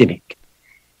systémique.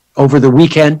 Over the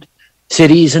weekend,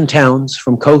 cities and towns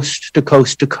from coast to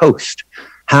coast to coast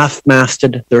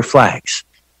half-masted their flags.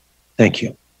 Thank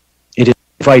you. It is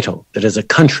vital that as a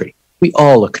country, we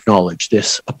all acknowledge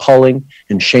this appalling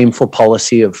and shameful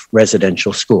policy of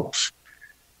residential schools.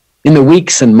 In the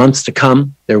weeks and months to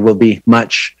come, there will be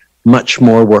much, much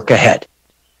more work ahead.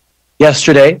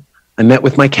 Yesterday, I met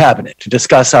with my cabinet to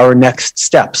discuss our next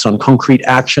steps on concrete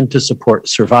action to support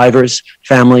survivors,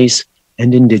 families,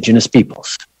 and Indigenous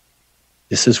peoples.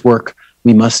 This is work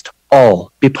we must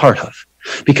all be part of,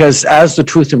 because as the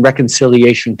Truth and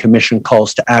Reconciliation Commission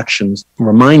calls to actions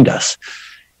remind us,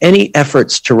 any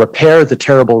efforts to repair the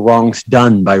terrible wrongs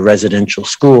done by residential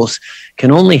schools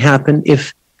can only happen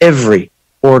if every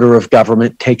order of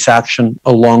government takes action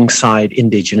alongside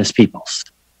Indigenous peoples.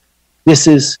 This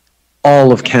is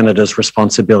all of Canada's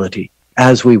responsibility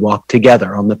as we walk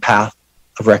together on the path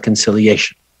of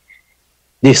reconciliation.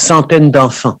 Des centaines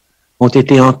d'enfants ont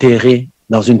été enterrés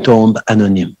dans une tombe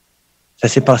anonyme. Ça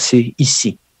s'est passé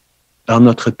ici, dans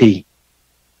notre pays.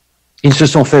 Ils se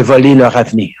sont fait voler leur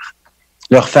avenir.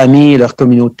 Leurs familles et leurs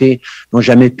communautés n'ont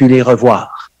jamais pu les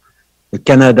revoir. Le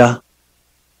Canada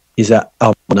les a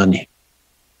abandonnés.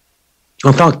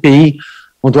 En tant que pays,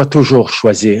 on doit toujours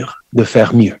choisir de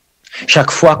faire mieux.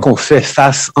 Chaque fois qu'on fait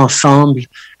face ensemble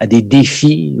à des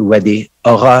défis ou à des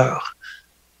horreurs,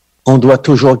 on doit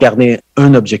toujours garder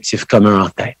un objectif commun en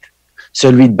tête,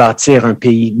 celui de bâtir un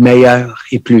pays meilleur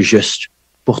et plus juste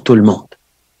pour tout le monde.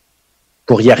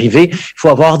 Pour y arriver, il faut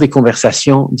avoir des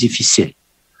conversations difficiles,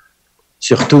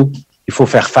 surtout Il faut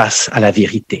faire face à la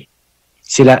vérité.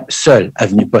 C'est la seule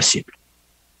avenue possible.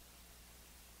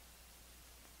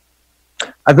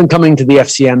 I've been coming to the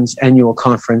FCM's annual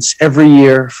conference every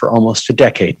year for almost a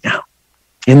decade now.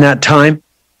 In that time,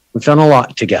 we've done a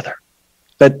lot together.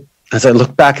 But as I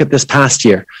look back at this past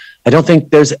year, I don't think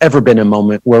there's ever been a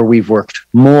moment where we've worked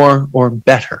more or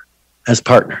better as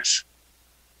partners.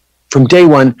 From day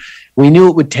one, we knew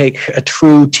it would take a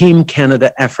true Team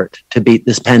Canada effort to beat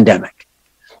this pandemic.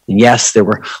 And yes, there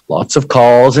were lots of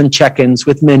calls and check-ins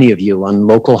with many of you on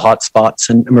local hotspots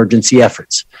and emergency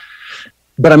efforts.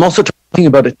 But I'm also talking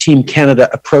about a Team Canada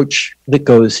approach that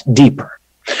goes deeper,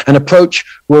 an approach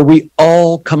where we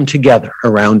all come together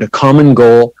around a common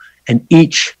goal and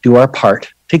each do our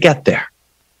part to get there.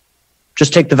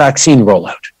 Just take the vaccine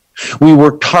rollout. We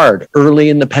worked hard early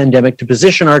in the pandemic to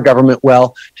position our government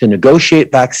well to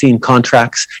negotiate vaccine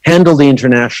contracts, handle the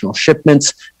international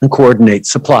shipments, and coordinate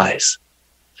supplies.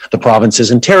 The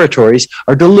provinces and territories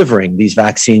are delivering these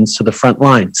vaccines to the front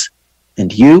lines.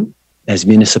 And you, as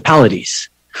municipalities,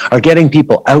 are getting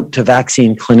people out to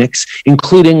vaccine clinics,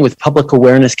 including with public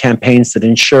awareness campaigns that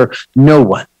ensure no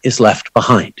one is left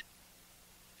behind.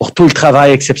 Pour tout le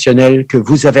travail exceptionnel que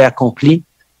vous avez accompli,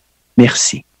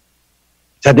 merci.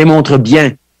 Ça démontre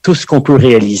bien tout ce qu'on peut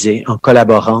réaliser en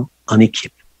collaborant en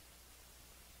équipe.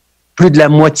 Plus de la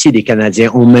moitié des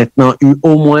Canadiens ont maintenant eu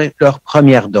au moins leur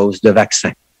première dose de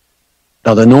vaccin.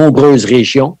 Dans de nombreuses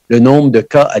régions, le nombre de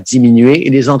cas a diminué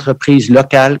et les entreprises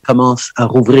locales commencent à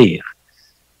rouvrir.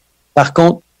 Par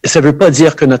contre, ça ne veut pas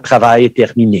dire que notre travail est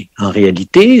terminé. En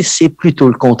réalité, c'est plutôt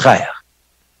le contraire.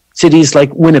 Cities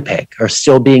like Winnipeg are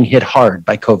still being hit hard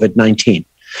by COVID-19.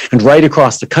 And right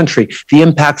across the country, the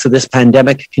impacts of this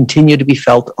pandemic continue to be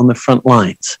felt on the front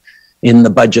lines, in the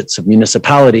budgets of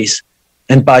municipalities,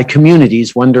 and by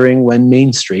communities wondering when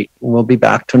Main Street will be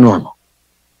back to normal.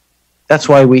 That's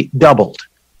why we doubled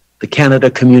the Canada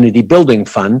Community Building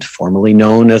Fund, formerly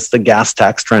known as the Gas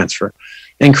Tax Transfer,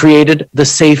 and created the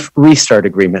Safe Restart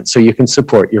Agreement so you can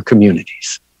support your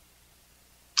communities.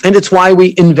 And it's why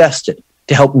we invested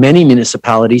to help many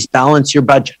municipalities balance your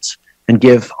budgets and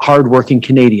give hardworking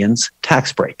Canadians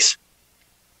tax breaks.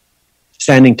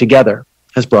 Standing together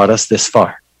has brought us this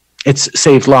far. It's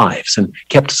saved lives and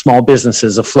kept small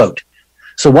businesses afloat.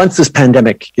 So once this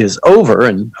pandemic is over,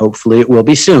 and hopefully it will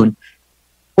be soon,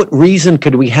 what reason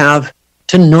could we have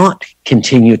to not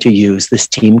continue to use this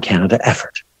Team Canada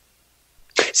effort?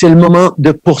 C'est le moment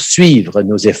de poursuivre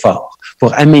nos efforts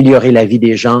pour améliorer la vie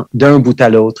des gens d'un bout à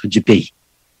l'autre du pays.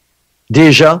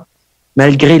 Déjà,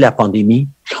 malgré la pandémie,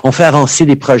 on fait avancer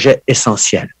des projets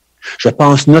essentiels. Je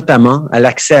pense notamment à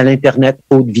l'accès à l'Internet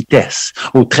haute vitesse,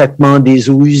 au traitement des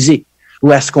eaux usées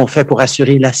ou à ce qu'on fait pour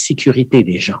assurer la sécurité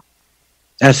des gens.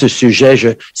 À ce sujet, je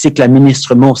sais que la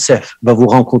ministre Monsef va vous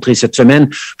rencontrer cette semaine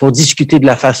pour discuter de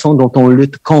la façon dont on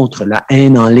lutte contre la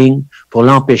haine en ligne pour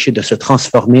l'empêcher de se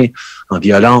transformer en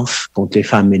violence contre les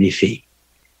femmes et les filles.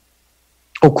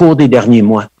 Au cours des derniers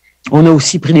mois, on a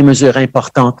aussi pris des mesures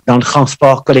importantes dans le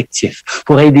transport collectif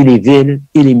pour aider les villes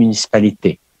et les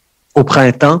municipalités. Au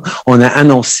printemps, on a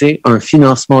annoncé un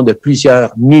financement de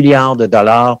plusieurs milliards de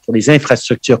dollars pour les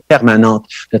infrastructures permanentes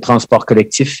de transport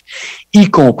collectif, y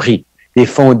compris des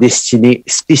fonds destinés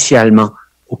spécialement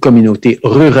aux communautés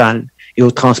rurales et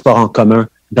au transport en commun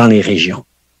dans les régions.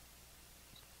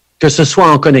 Que ce soit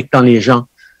en connectant les gens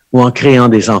ou en créant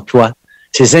des emplois,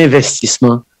 ces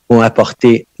investissements vont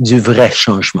apporter du vrai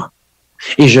changement.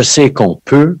 Et je sais qu'on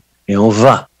peut et on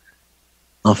va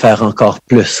en faire encore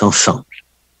plus ensemble.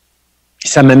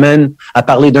 Ça m'amène à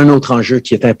parler d'un autre enjeu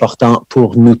qui est important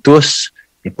pour nous tous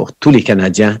et pour tous les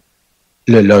Canadiens,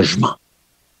 le logement.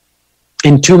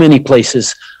 In too many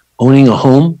places, owning a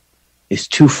home is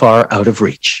too far out of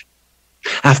reach.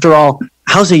 After all,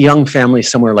 how's a young family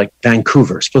somewhere like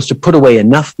Vancouver supposed to put away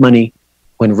enough money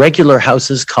when regular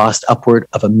houses cost upward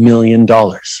of $1 million?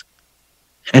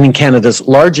 And in Canada's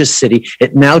largest city,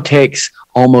 it now takes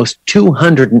almost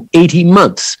 280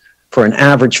 months for an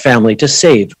average family to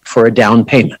save for a down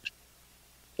payment.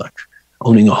 Look,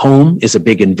 owning a home is a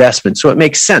big investment, so it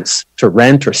makes sense to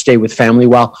rent or stay with family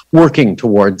while working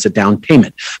towards a down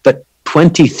payment. But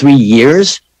 23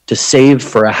 years to save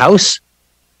for a house,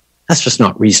 that's just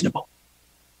not reasonable.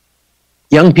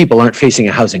 Young people aren't facing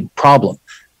a housing problem.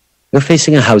 They're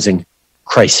facing a housing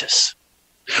crisis.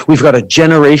 We've got a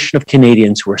generation of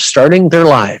Canadians who are starting their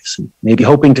lives, and maybe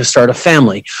hoping to start a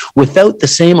family, without the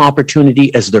same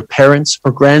opportunity as their parents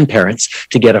or grandparents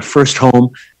to get a first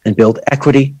home and build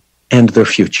equity and their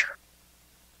future.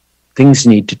 Things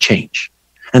need to change.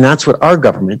 And that's what our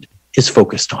government is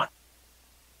focused on.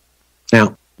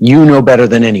 Now, You know better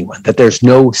than anyone that there's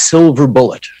no silver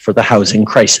bullet for the housing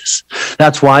crisis.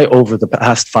 That's why over the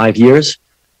past 5 years,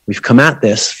 we've come at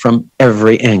this from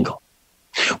every angle.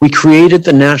 We created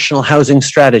the National Housing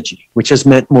Strategy, which has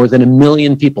meant more than 1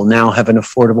 million people now have an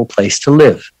affordable place to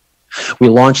live. We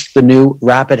launched the new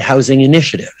Rapid Housing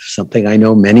Initiative, something I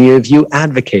know many of you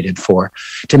advocated for,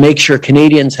 to make sure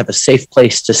Canadians have a safe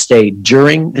place to stay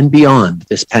during and beyond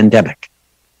this pandemic.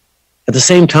 At the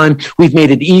same time, we've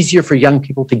made it easier for young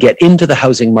people to get into the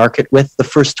housing market with the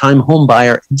first-time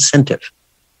homebuyer incentive.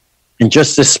 And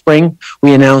just this spring,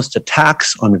 we announced a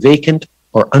tax on vacant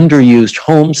or underused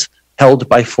homes held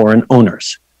by foreign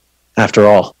owners. After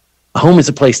all, a home is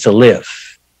a place to live,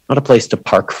 not a place to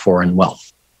park foreign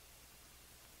wealth.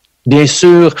 Bien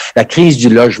sûr, la crise du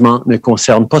logement ne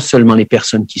concerne pas seulement les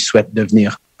personnes qui souhaitent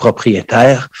devenir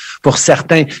propriétaires. Pour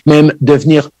certains, même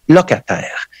devenir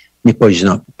locataires n'est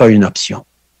pas une option.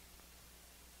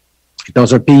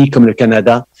 Dans un pays comme le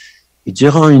Canada, et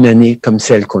durant une année comme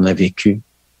celle qu'on a vécue,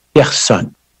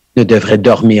 personne ne devrait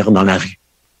dormir dans la rue.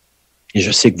 Et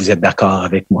je sais que vous êtes d'accord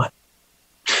avec moi.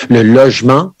 Le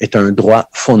logement est un droit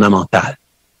fondamental.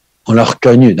 On l'a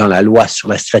reconnu dans la loi sur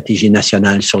la stratégie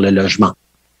nationale sur le logement.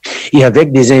 Et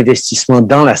avec des investissements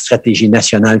dans la stratégie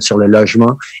nationale sur le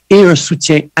logement et un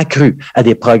soutien accru à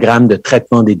des programmes de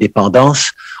traitement des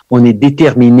dépendances, on est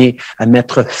déterminé à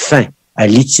mettre fin à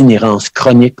l'itinérance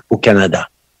chronique au Canada.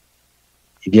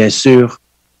 Et bien sûr,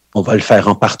 on va le faire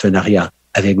en partenariat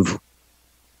avec vous.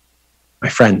 My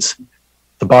friends,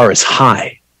 the bar is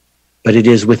high, but it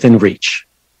is within reach.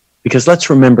 Because let's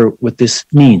remember what this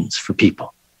means for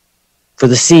people. For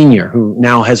the senior who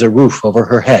now has a roof over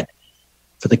her head,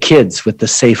 for the kids with the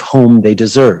safe home they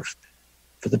deserve,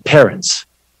 for the parents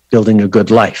building a good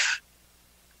life.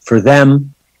 For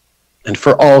them, and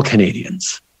for all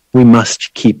Canadians, we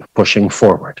must keep pushing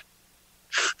forward.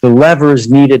 The levers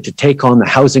needed to take on the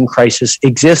housing crisis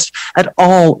exist at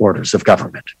all orders of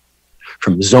government,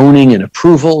 from zoning and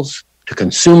approvals to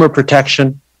consumer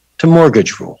protection to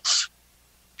mortgage rules.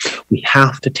 We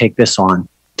have to take this on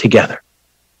together.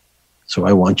 So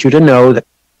I want you to know that,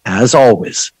 as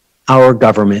always, our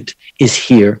government is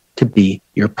here to be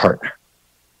your partner.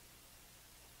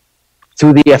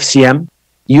 Through the FCM,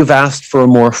 you've asked for a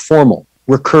more formal,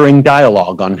 recurring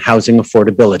dialogue on housing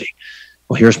affordability.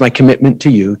 Well, here's my commitment to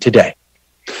you today.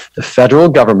 The federal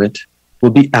government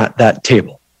will be at that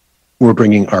table. We're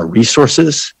bringing our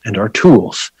resources and our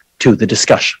tools to the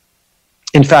discussion.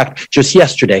 In fact, just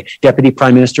yesterday, Deputy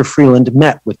Prime Minister Freeland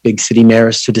met with big city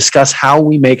mayors to discuss how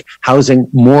we make housing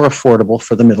more affordable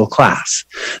for the middle class.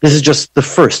 This is just the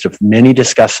first of many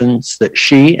discussions that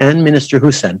she and Minister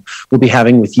Hussen will be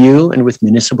having with you and with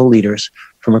municipal leaders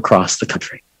from across the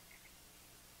country.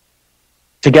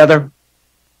 Together,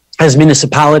 as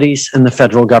municipalities and the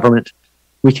federal government,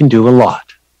 we can do a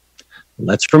lot.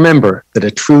 Let's remember that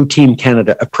a true Team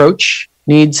Canada approach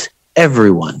needs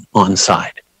everyone on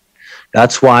side.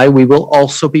 That's why we will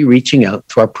also be reaching out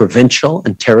to our provincial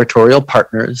and territorial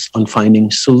partners on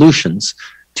finding solutions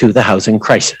to the housing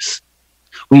crisis.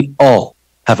 We all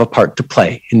have a part to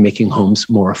play in making homes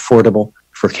more affordable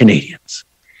for Canadians.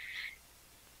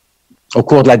 Au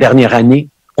cours de la dernière année,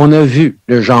 on a vu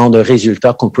le genre de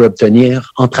résultats qu'on peut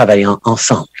obtenir en travaillant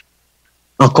ensemble.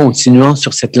 En continuant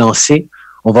sur cette lancée,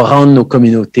 on va rendre nos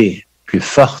communautés plus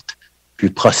fortes,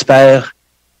 plus prospères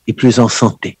et plus en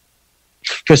santé.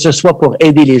 Que ce soit pour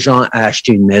aider les gens à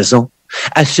acheter une maison,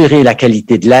 assurer la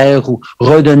qualité de l'air ou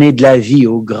redonner de la vie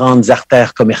aux grandes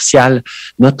artères commerciales,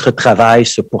 notre travail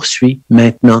se poursuit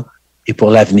maintenant et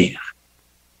pour l'avenir.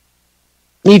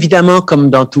 Évidemment, comme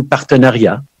dans tout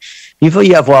partenariat, il va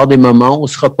y avoir des moments où on ne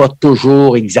sera pas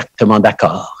toujours exactement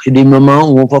d'accord et des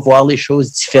moments où on va voir les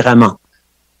choses différemment.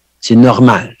 C'est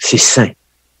normal, c'est sain.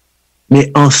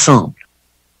 Mais ensemble,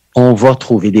 on va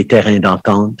trouver des terrains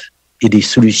d'entente et des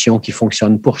solutions qui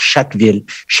fonctionnent pour chaque ville,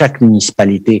 chaque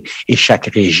municipalité et chaque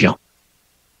région.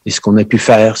 C'est ce qu'on a pu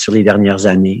faire sur les dernières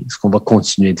années, ce qu'on va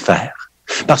continuer de faire.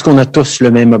 Parce qu'on a tous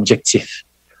le même objectif,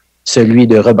 celui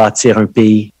de rebâtir un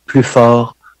pays plus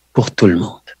fort pour tout le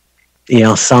monde. Et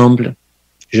ensemble,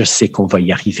 je sais qu'on va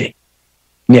y arriver.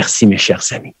 Merci, mes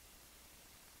chers amis.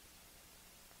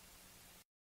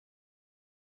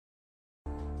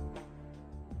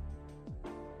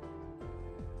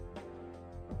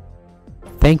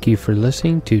 Thank you for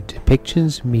listening to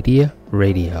Depictions Media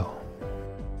Radio.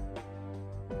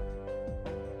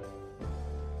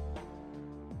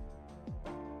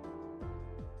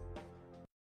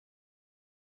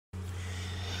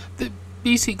 The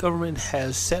BC government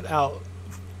has set out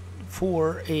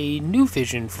for a new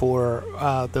vision for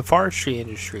the forestry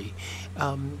industry.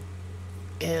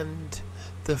 And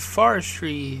the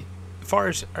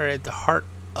forests are at the heart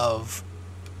of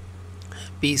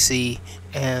BC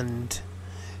and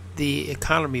the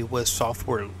economy with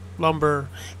softwood lumber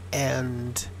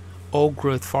and old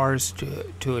growth forests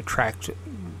to attract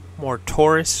more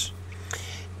tourists.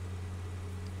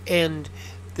 And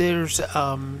there's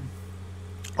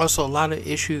also a lot of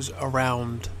issues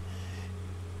around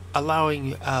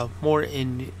allowing more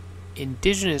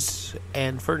indigenous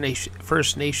and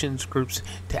First Nations groups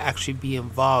to actually be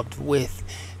involved with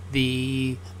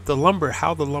the lumber,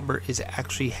 how the lumber is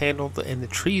actually handled, and the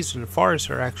trees and the forests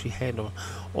are actually handled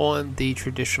on the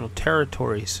traditional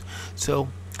territories. So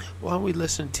why don't we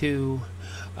listen to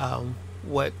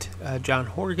what John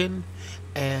Horgan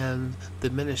and the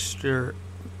Minister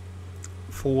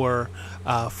for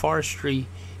Forestry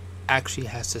actually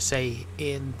has to say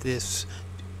in this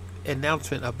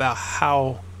announcement about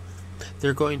how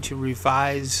they're going to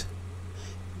revise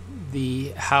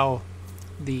how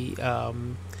the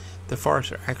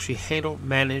forests are actually handled,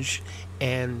 managed,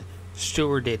 and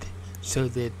stewarded so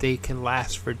that they can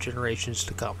last for generations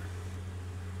to come.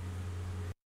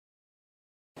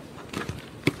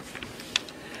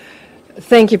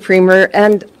 Thank you, Premier,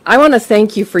 and I want to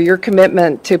thank you for your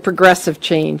commitment to progressive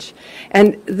change.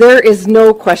 And there is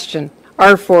no question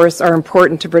our forests are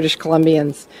important to British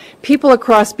Columbians. People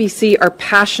across BC are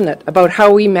passionate about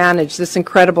how we manage this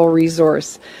incredible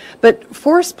resource. But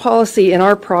forest policy in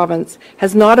our province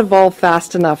has not evolved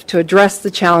fast enough to address the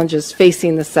challenges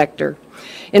facing the sector.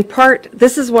 In part,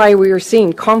 this is why we are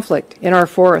seeing conflict in our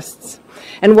forests,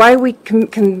 and why we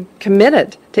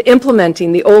committed to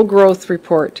implementing the Old Growth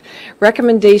Report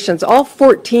recommendations, all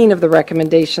 14 of the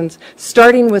recommendations,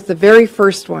 starting with the very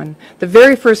first one, the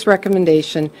very first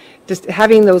recommendation, just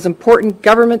having those important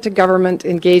government-to-government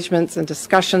engagements and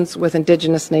discussions with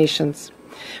Indigenous nations.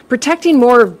 Protecting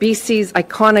more of BC's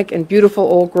iconic and beautiful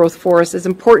old-growth forests is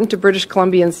important to British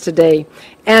Columbians today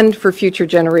and for future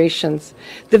generations.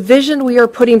 The vision we are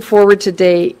putting forward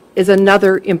today is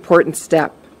another important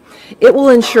step. It will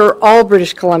ensure all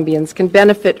British Columbians can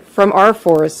benefit from our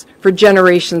forests for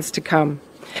generations to come.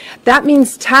 That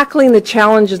means tackling the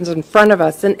challenges in front of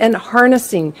us and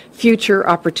harnessing future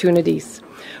opportunities.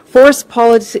 Forest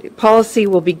policy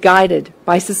will be guided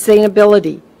by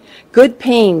sustainability, good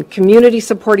paying,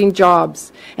 community-supporting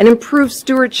jobs, and improved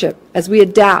stewardship as we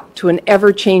adapt to an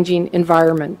ever-changing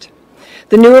environment.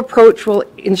 The new approach will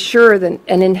ensure and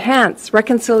enhance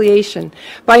reconciliation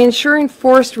by ensuring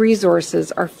forest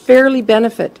resources are fairly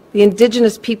benefit the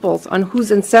Indigenous peoples on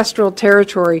whose ancestral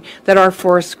territory that our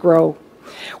forests grow.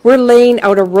 We're laying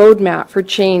out a roadmap for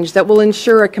change that will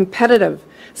ensure a competitive,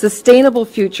 sustainable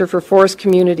future for forest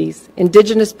communities,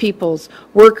 Indigenous peoples,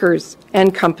 workers,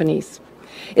 and companies.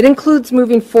 It includes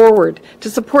moving forward to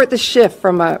support the shift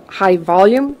from a high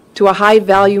volume to a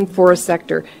high-value forest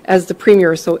sector, as the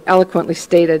Premier so eloquently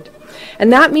stated.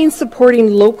 And that means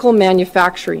supporting local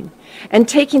manufacturing and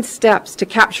taking steps to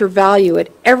capture value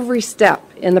at every step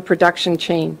in the production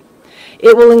chain.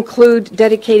 It will include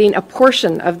dedicating a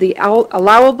portion of the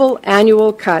allowable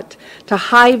annual cut to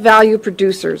high-value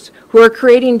producers who are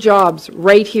creating jobs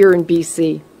right here in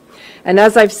BC. And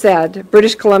as I've said,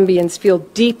 British Columbians feel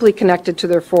deeply connected to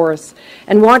their forests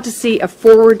and want to see a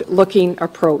forward-looking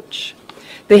approach.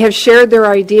 They have shared their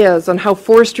ideas on how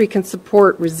forestry can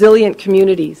support resilient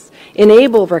communities,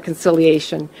 enable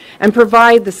reconciliation, and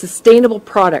provide the sustainable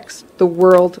products the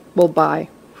world will buy.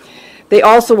 They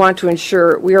also want to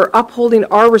ensure we are upholding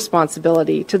our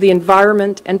responsibility to the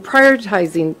environment and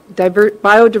prioritizing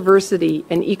biodiversity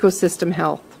and ecosystem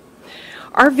health.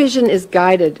 Our vision is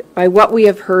guided by what we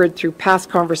have heard through past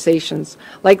conversations,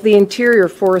 like the Interior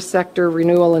Forest Sector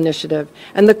Renewal Initiative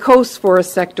and the Coast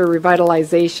Forest Sector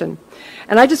Revitalization.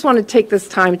 And I just want to take this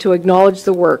time to acknowledge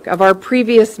the work of our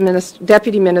previous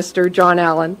Deputy Minister, John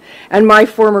Allen, and my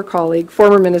former colleague,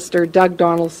 former Minister Doug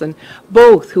Donaldson,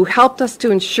 both who helped us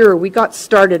to ensure we got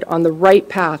started on the right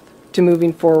path to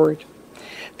moving forward.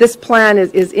 This plan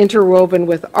is interwoven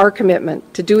with our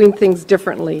commitment to doing things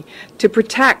differently, to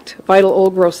protect vital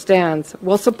old growth stands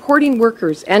while supporting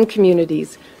workers and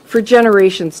communities for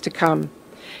generations to come.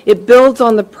 It builds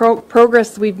on the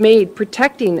progress we've made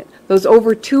protecting those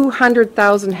over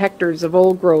 200,000 hectares of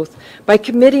old growth by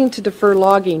committing to defer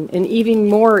logging in even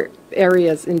more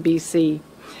areas in BC.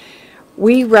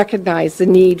 We recognize the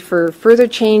need for further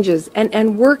changes,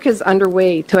 and work is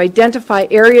underway to identify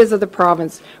areas of the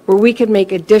province where we can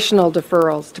make additional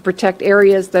deferrals to protect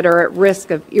areas that are at risk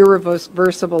of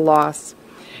irreversible loss.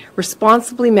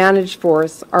 Responsibly managed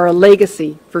forests are a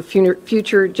legacy for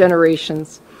future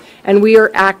generations, and we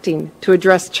are acting to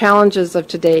address challenges of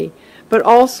today, but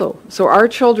also so our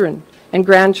children and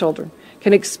grandchildren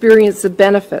can experience the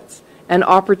benefits and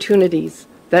opportunities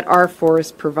that our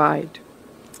forests provide.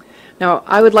 Now,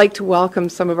 I would like to welcome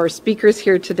some of our speakers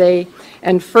here today,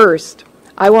 and first,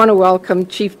 I want to welcome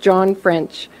Chief John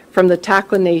French from the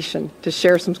Takla Nation to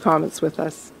share some comments with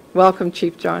us. Welcome,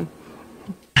 Chief John.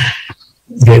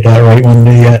 Get that right one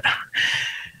day yet.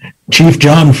 Chief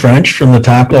John French from the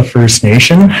Takla First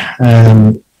Nation.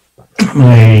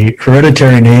 My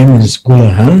hereditary name is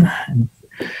Gulahan.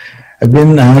 I've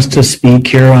been asked to speak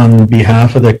here on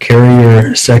behalf of the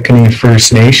Carrier Secondary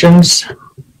First Nations.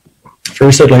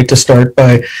 First, I'd like to start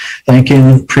by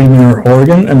thanking Premier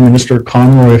Horgan and Minister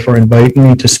Conroy for inviting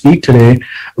me to speak today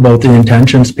about the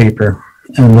intentions paper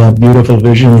and the beautiful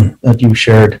vision that you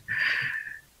shared.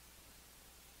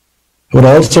 I would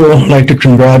also like to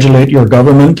congratulate your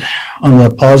government on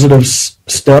the positive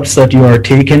steps that you are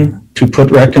taking to put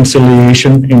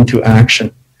reconciliation into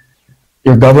action.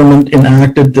 Your government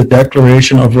enacted the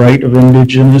Declaration of Right of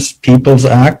Indigenous Peoples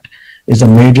Act is a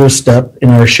major step in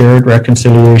our shared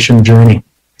reconciliation journey.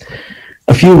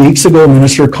 A few weeks ago,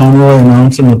 Minister Conroy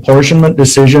announced an apportionment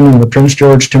decision in the Prince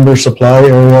George Timber Supply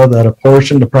area that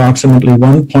apportioned approximately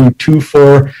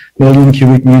 1.24 million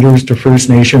cubic meters to First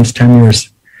Nations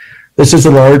tenures. This is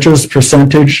the largest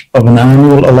percentage of an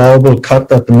annual allowable cut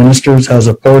that the ministers has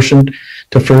apportioned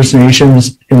to First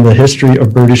Nations in the history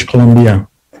of British Columbia,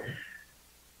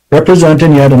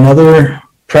 representing yet another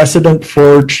precedent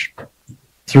forged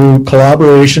through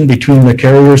collaboration between the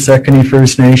Carrier Secondary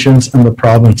First Nations and the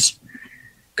province.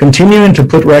 Continuing to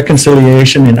put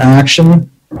reconciliation in action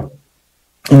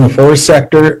in the forest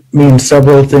sector means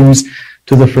several things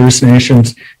to the First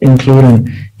Nations, including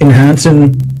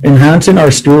enhancing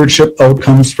our stewardship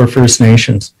outcomes for First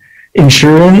Nations,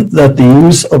 ensuring that the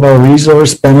use of our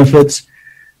resource benefits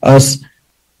us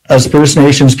as First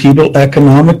Nations people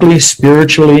economically,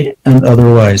 spiritually, and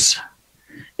otherwise,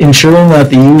 ensuring that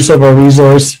the use of our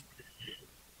resource,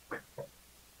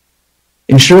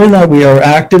 ensuring that we are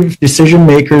active decision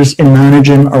makers in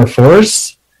managing our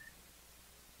forests.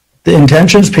 The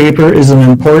intentions paper is an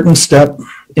important step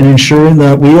in ensuring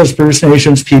that we as First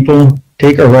Nations people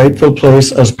take our rightful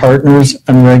place as partners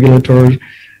and regulators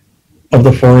of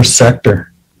the forest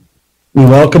sector. We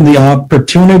welcome the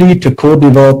opportunity to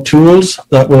co-develop tools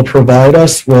that will provide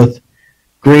us with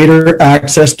greater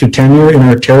access to tenure in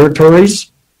our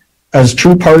territories. As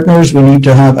true partners, we need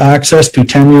to have access to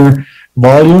tenure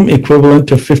volume equivalent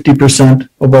to 50%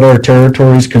 of what our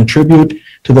territories contribute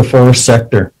to the forest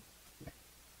sector.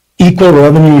 Equal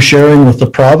revenue sharing with the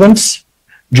province,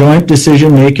 joint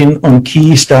decision-making on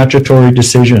key statutory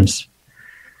decisions.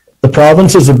 The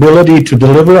province's ability to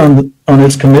deliver on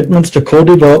its commitments to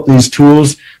co-develop these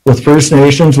tools with First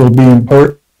Nations will be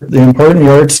the important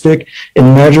yardstick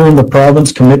in measuring the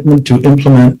province's commitment to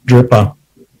implement DRIPA.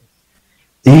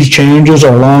 These changes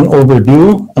are long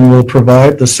overdue and will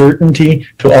provide the certainty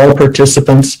to all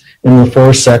participants in the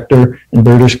forest sector in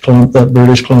that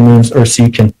British Columbians are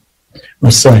seeking.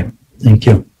 Must say, thank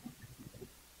you.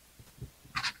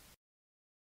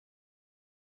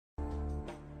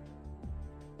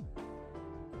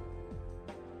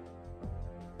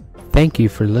 Thank you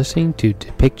for listening to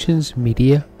Depictions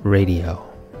Media Radio.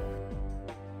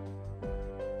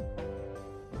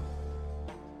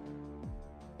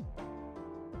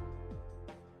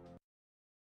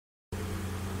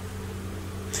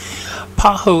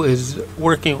 PAHO is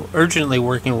urgently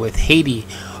working with Haiti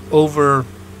over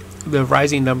the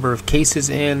rising number of cases,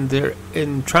 and they're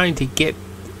trying to get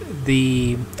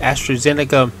the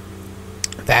AstraZeneca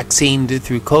vaccine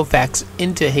through COVAX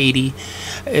into Haiti,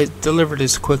 delivered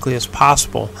as quickly as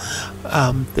possible.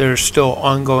 There are still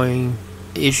ongoing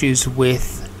issues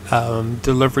with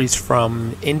deliveries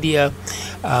from India,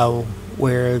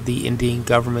 where the Indian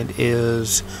government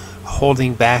is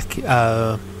holding back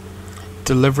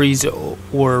deliveries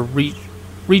or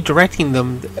redirecting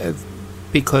them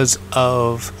because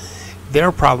of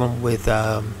their problem with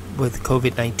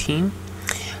COVID-19.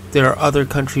 There are other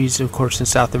countries, of course, in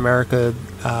South America,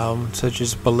 such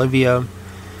as Bolivia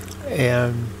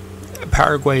and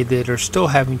Paraguay, that are still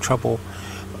having trouble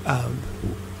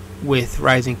with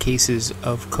rising cases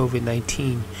of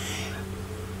COVID-19.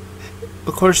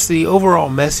 Of course, the overall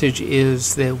message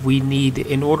is that we need,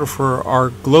 in order for our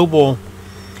global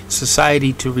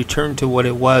society to return to what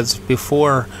it was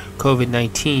before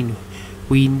COVID-19,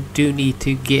 we do need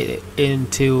to get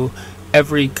into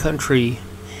every country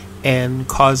and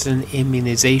cause an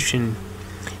immunization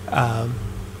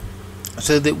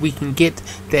so that we can get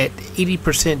that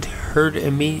 80% herd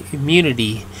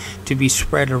immunity to be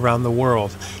spread around the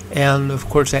world. And of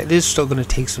course, that is still going to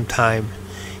take some time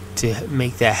to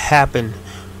make that happen,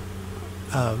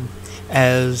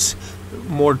 as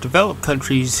more developed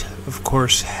countries, of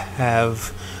course,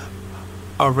 have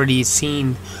already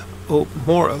seen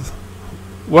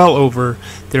well over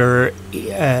their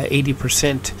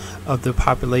 80% of the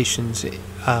populations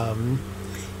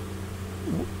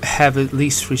have at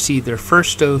least received their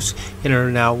first dose and are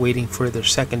now waiting for their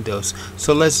second dose.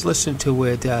 So let's listen to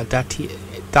what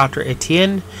Dr.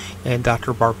 Etienne and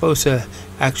Dr. Barbosa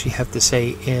actually have to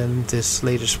say in this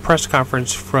latest press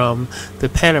conference from the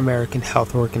Pan American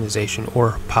Health Organization,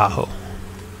 or PAHO.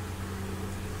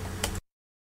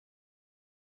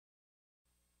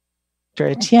 Dr.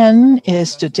 Etienne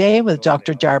is today with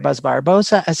Dr. Jarbas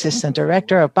Barbosa, Assistant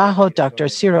Director of PAHO, Dr.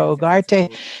 Ciro Ugarte,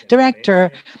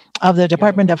 Director of the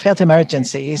Department of Health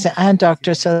Emergencies, and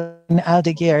Dr. Celine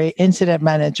Aldeguerri, Incident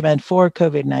Management for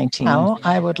COVID-19. Now,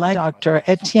 I would like Dr.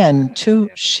 Etienne to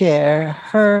share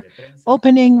her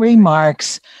opening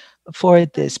remarks for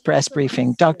this press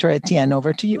briefing. Dr. Etienne,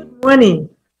 over to you. Good morning,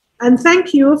 and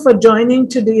thank you for joining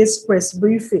today's press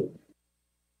briefing.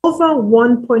 Over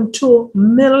 1.2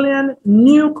 million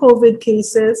new COVID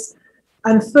cases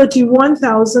and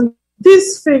 31,000.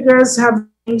 These figures have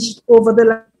changed over the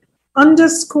last,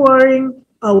 underscoring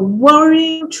a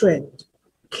worrying trend.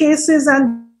 Cases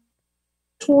and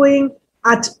toying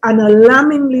at an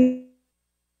alarmingly.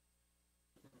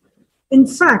 In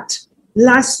fact,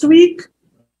 last week,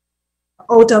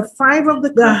 out of 5 of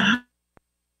the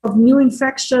new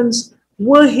infections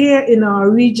were here in our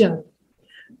region.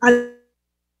 And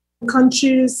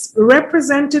countries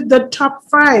represented the top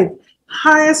 5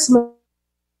 highest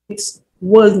rates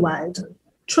worldwide.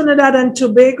 Trinidad and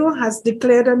Tobago has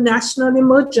declared a national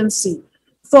emergency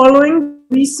following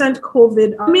recent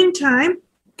COVID. In the meantime,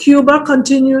 Cuba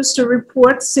continues to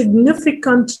report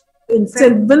significant infections.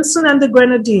 St. Vincent and the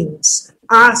Grenadines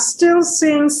are still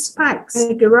seeing spikes.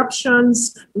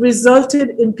 Eruptions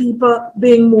resulted in people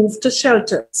being moved to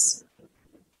shelters.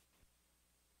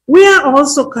 We are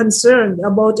also concerned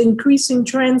about increasing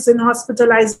trends in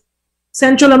hospitalization.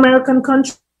 Central American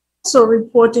countries also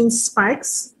reporting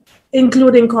spikes,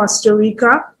 including Costa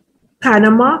Rica,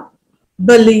 Panama,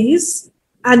 Belize,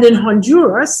 and in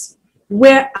Honduras,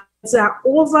 where there are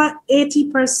over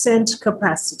 80%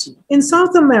 capacity. In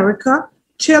South America,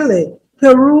 Chile,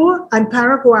 Peru, and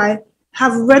Paraguay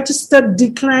have registered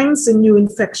declines in new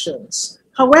infections.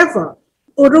 However,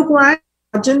 Uruguay,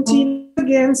 Argentina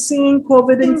again seeing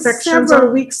COVID infections,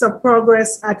 several weeks of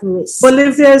progress at risk.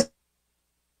 Bolivia is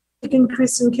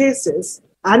increasing cases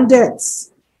and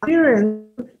deaths,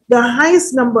 the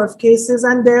highest number of cases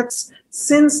and deaths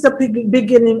since the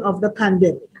beginning of the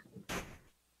pandemic.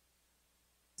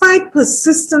 Despite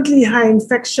persistently high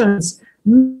infections,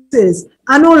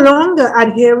 are no longer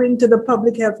adhering to the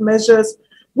public health measures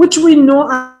which we know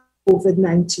are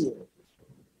COVID-19.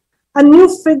 And new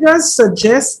figures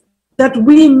suggest that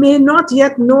we may not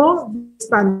yet know this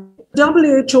pandemic.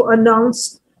 WHO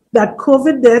announced that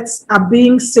COVID deaths are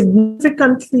being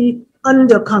significantly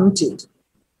undercounted.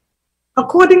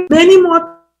 According to many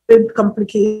more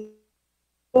complications,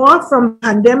 or from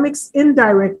pandemic's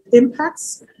indirect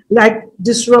impacts, like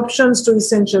disruptions to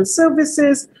essential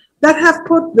services that have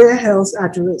put their health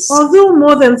at risk. Although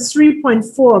more than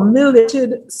 3.4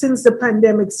 million since the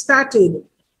pandemic started,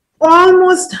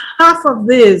 almost half of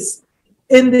these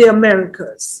in the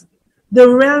Americas. The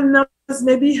real numbers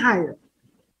may be higher.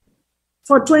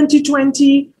 For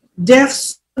 2020,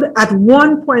 deaths stood at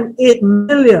 1.8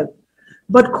 million,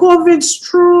 but COVID's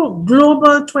true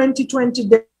global 2020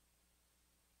 deaths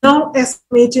now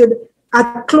estimated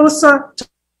at closer to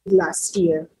last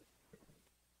year.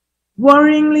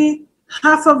 Worryingly,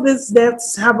 half of these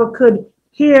deaths have occurred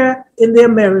here in the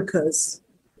Americas,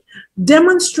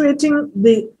 demonstrating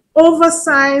the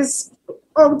outsized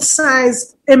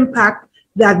impact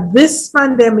that this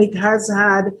pandemic has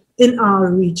had in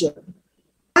our region.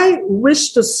 I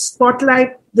wish to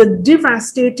spotlight the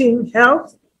devastating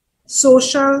health,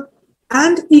 social,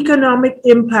 and economic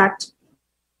impact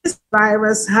this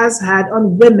virus has had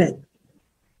on women.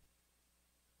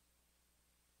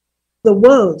 The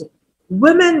world,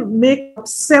 women make up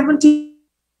 70%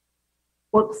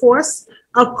 workforce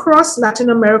across Latin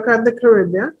America and the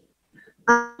Caribbean.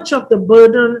 Much of the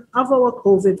burden of our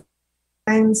COVID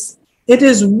times, it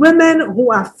is women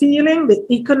who are feeling the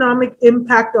economic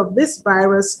impact of this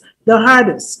virus the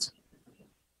hardest.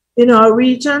 In our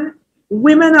region,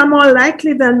 women are more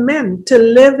likely than men to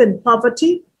live in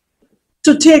poverty,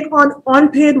 to take on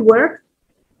unpaid work,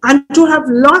 and to have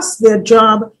lost their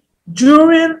job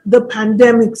during the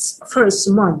pandemic's first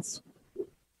month.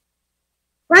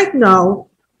 Right now,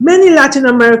 many Latin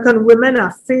American women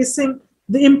are facing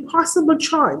the impossible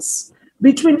choice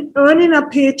between earning a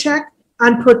paycheck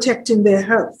and protecting their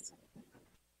health.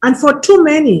 And for too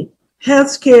many,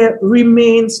 healthcare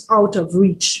remains out of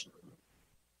reach.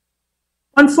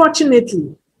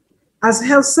 Unfortunately, as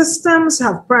health systems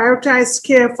have prioritized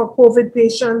care for COVID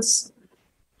patients,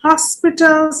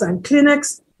 hospitals and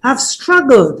clinics have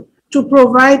struggled to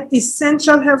provide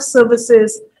essential health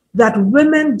services that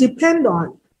women depend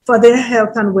on for their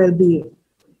health and well-being.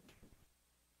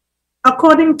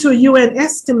 According to UN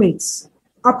estimates,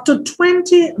 up to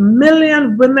 20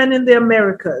 million women in the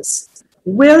Americas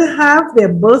will have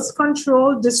their birth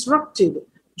control disrupted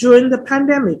during the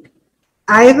pandemic,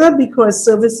 either because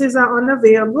services are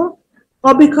unavailable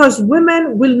or because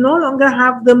women will no longer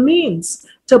have the means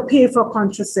to pay for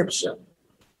contraception.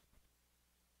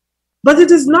 But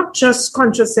it is not just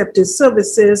contraceptive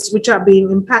services which are being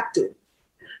impacted.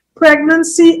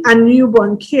 Pregnancy and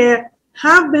newborn care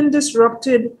have been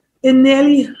disrupted in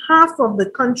nearly half of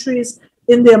the countries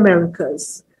in the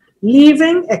Americas,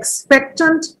 leaving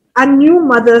expectant and new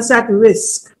mothers at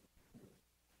risk.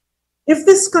 If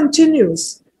this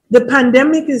continues, the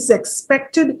pandemic is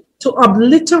expected to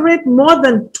obliterate more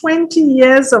than 20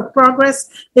 years of progress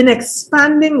in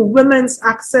expanding women's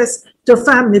access to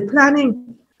family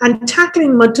planning and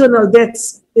tackling maternal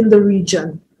deaths in the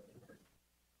region.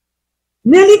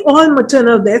 Nearly all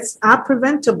maternal deaths are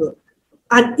preventable,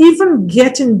 and even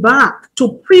getting back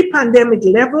to pre-pandemic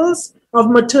levels of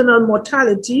maternal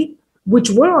mortality, which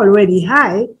were already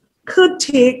high, could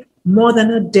take more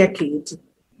than a decade.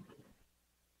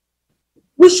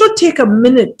 We should take a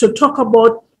minute to talk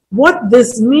about what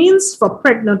this means for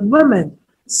pregnant women,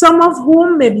 some of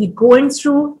whom may be going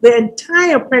through their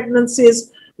entire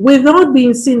pregnancies without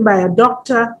being seen by a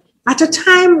doctor at a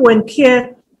time when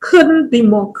care couldn't be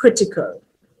more critical.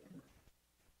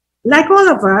 Like all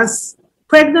of us,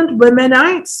 pregnant women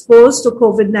are exposed to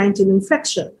COVID-19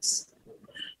 infections.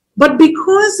 But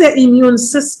because their immune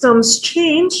systems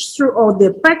change throughout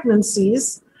their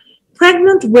pregnancies,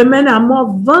 pregnant women are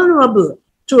more vulnerable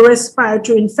to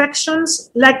respiratory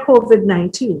infections like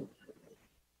COVID-19.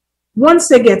 Once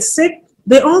they get sick,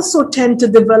 they also tend to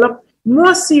develop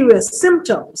more serious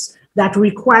symptoms that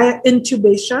require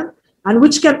intubation and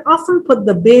which can often put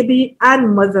the baby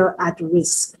and mother at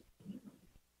risk.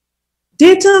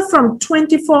 Data from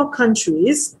 24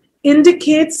 countries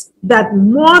indicates that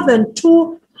more than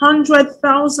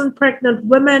 200,000 pregnant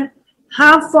women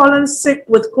have fallen sick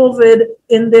with COVID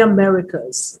in the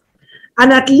Americas,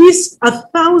 and at least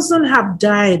 1,000 have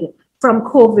died from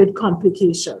COVID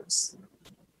complications.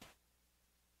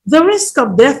 The risk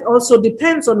of death also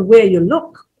depends on where you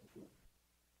look.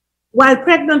 While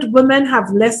pregnant women have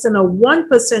less than a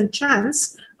 1%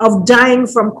 chance of dying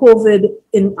from COVID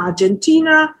in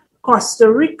Argentina,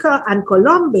 Costa Rica, and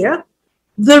Colombia,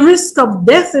 the risk of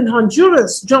death in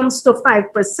Honduras jumps to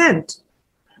 5%,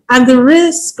 and the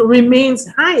risk remains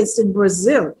highest in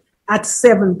Brazil at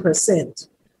 7%.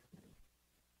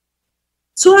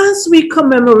 So as we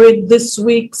commemorate this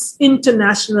week's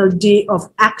International Day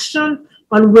of Action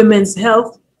on Women's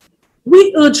Health,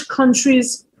 we urge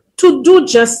countries to do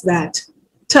just that,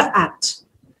 to act.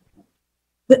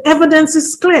 The evidence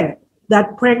is clear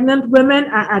that pregnant women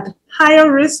are at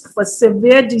higher risk for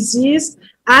severe disease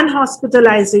and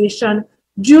hospitalization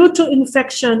due to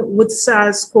infection with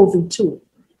SARS-CoV-2.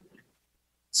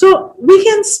 So we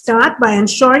can start by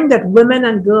ensuring that women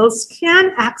and girls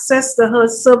can access the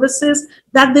health services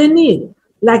that they need,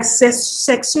 like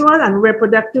sexual and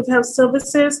reproductive health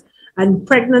services and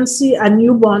pregnancy and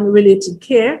newborn related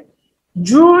care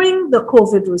during the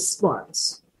COVID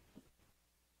response.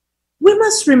 We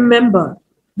must remember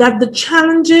that the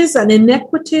challenges and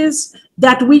inequities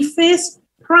that we face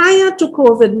prior to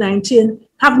COVID-19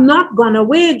 have not gone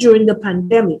away during the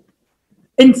pandemic.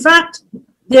 In fact,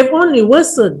 they've only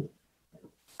worsened,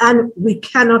 and we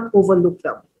cannot overlook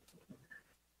them.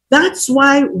 That's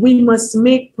why we must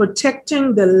make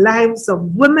protecting the lives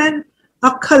of women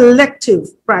a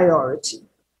collective priority.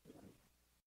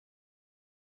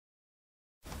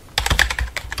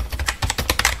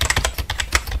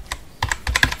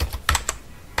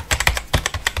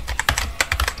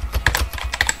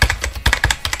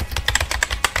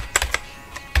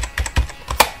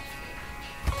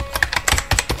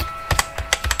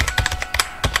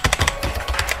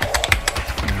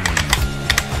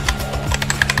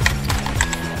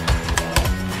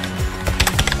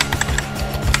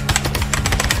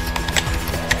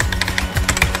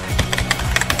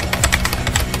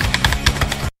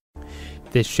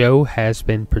 This show has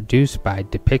been produced by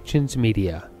Depictions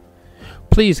Media.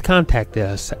 Please contact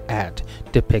us at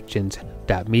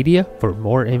depictions.media for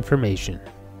more information.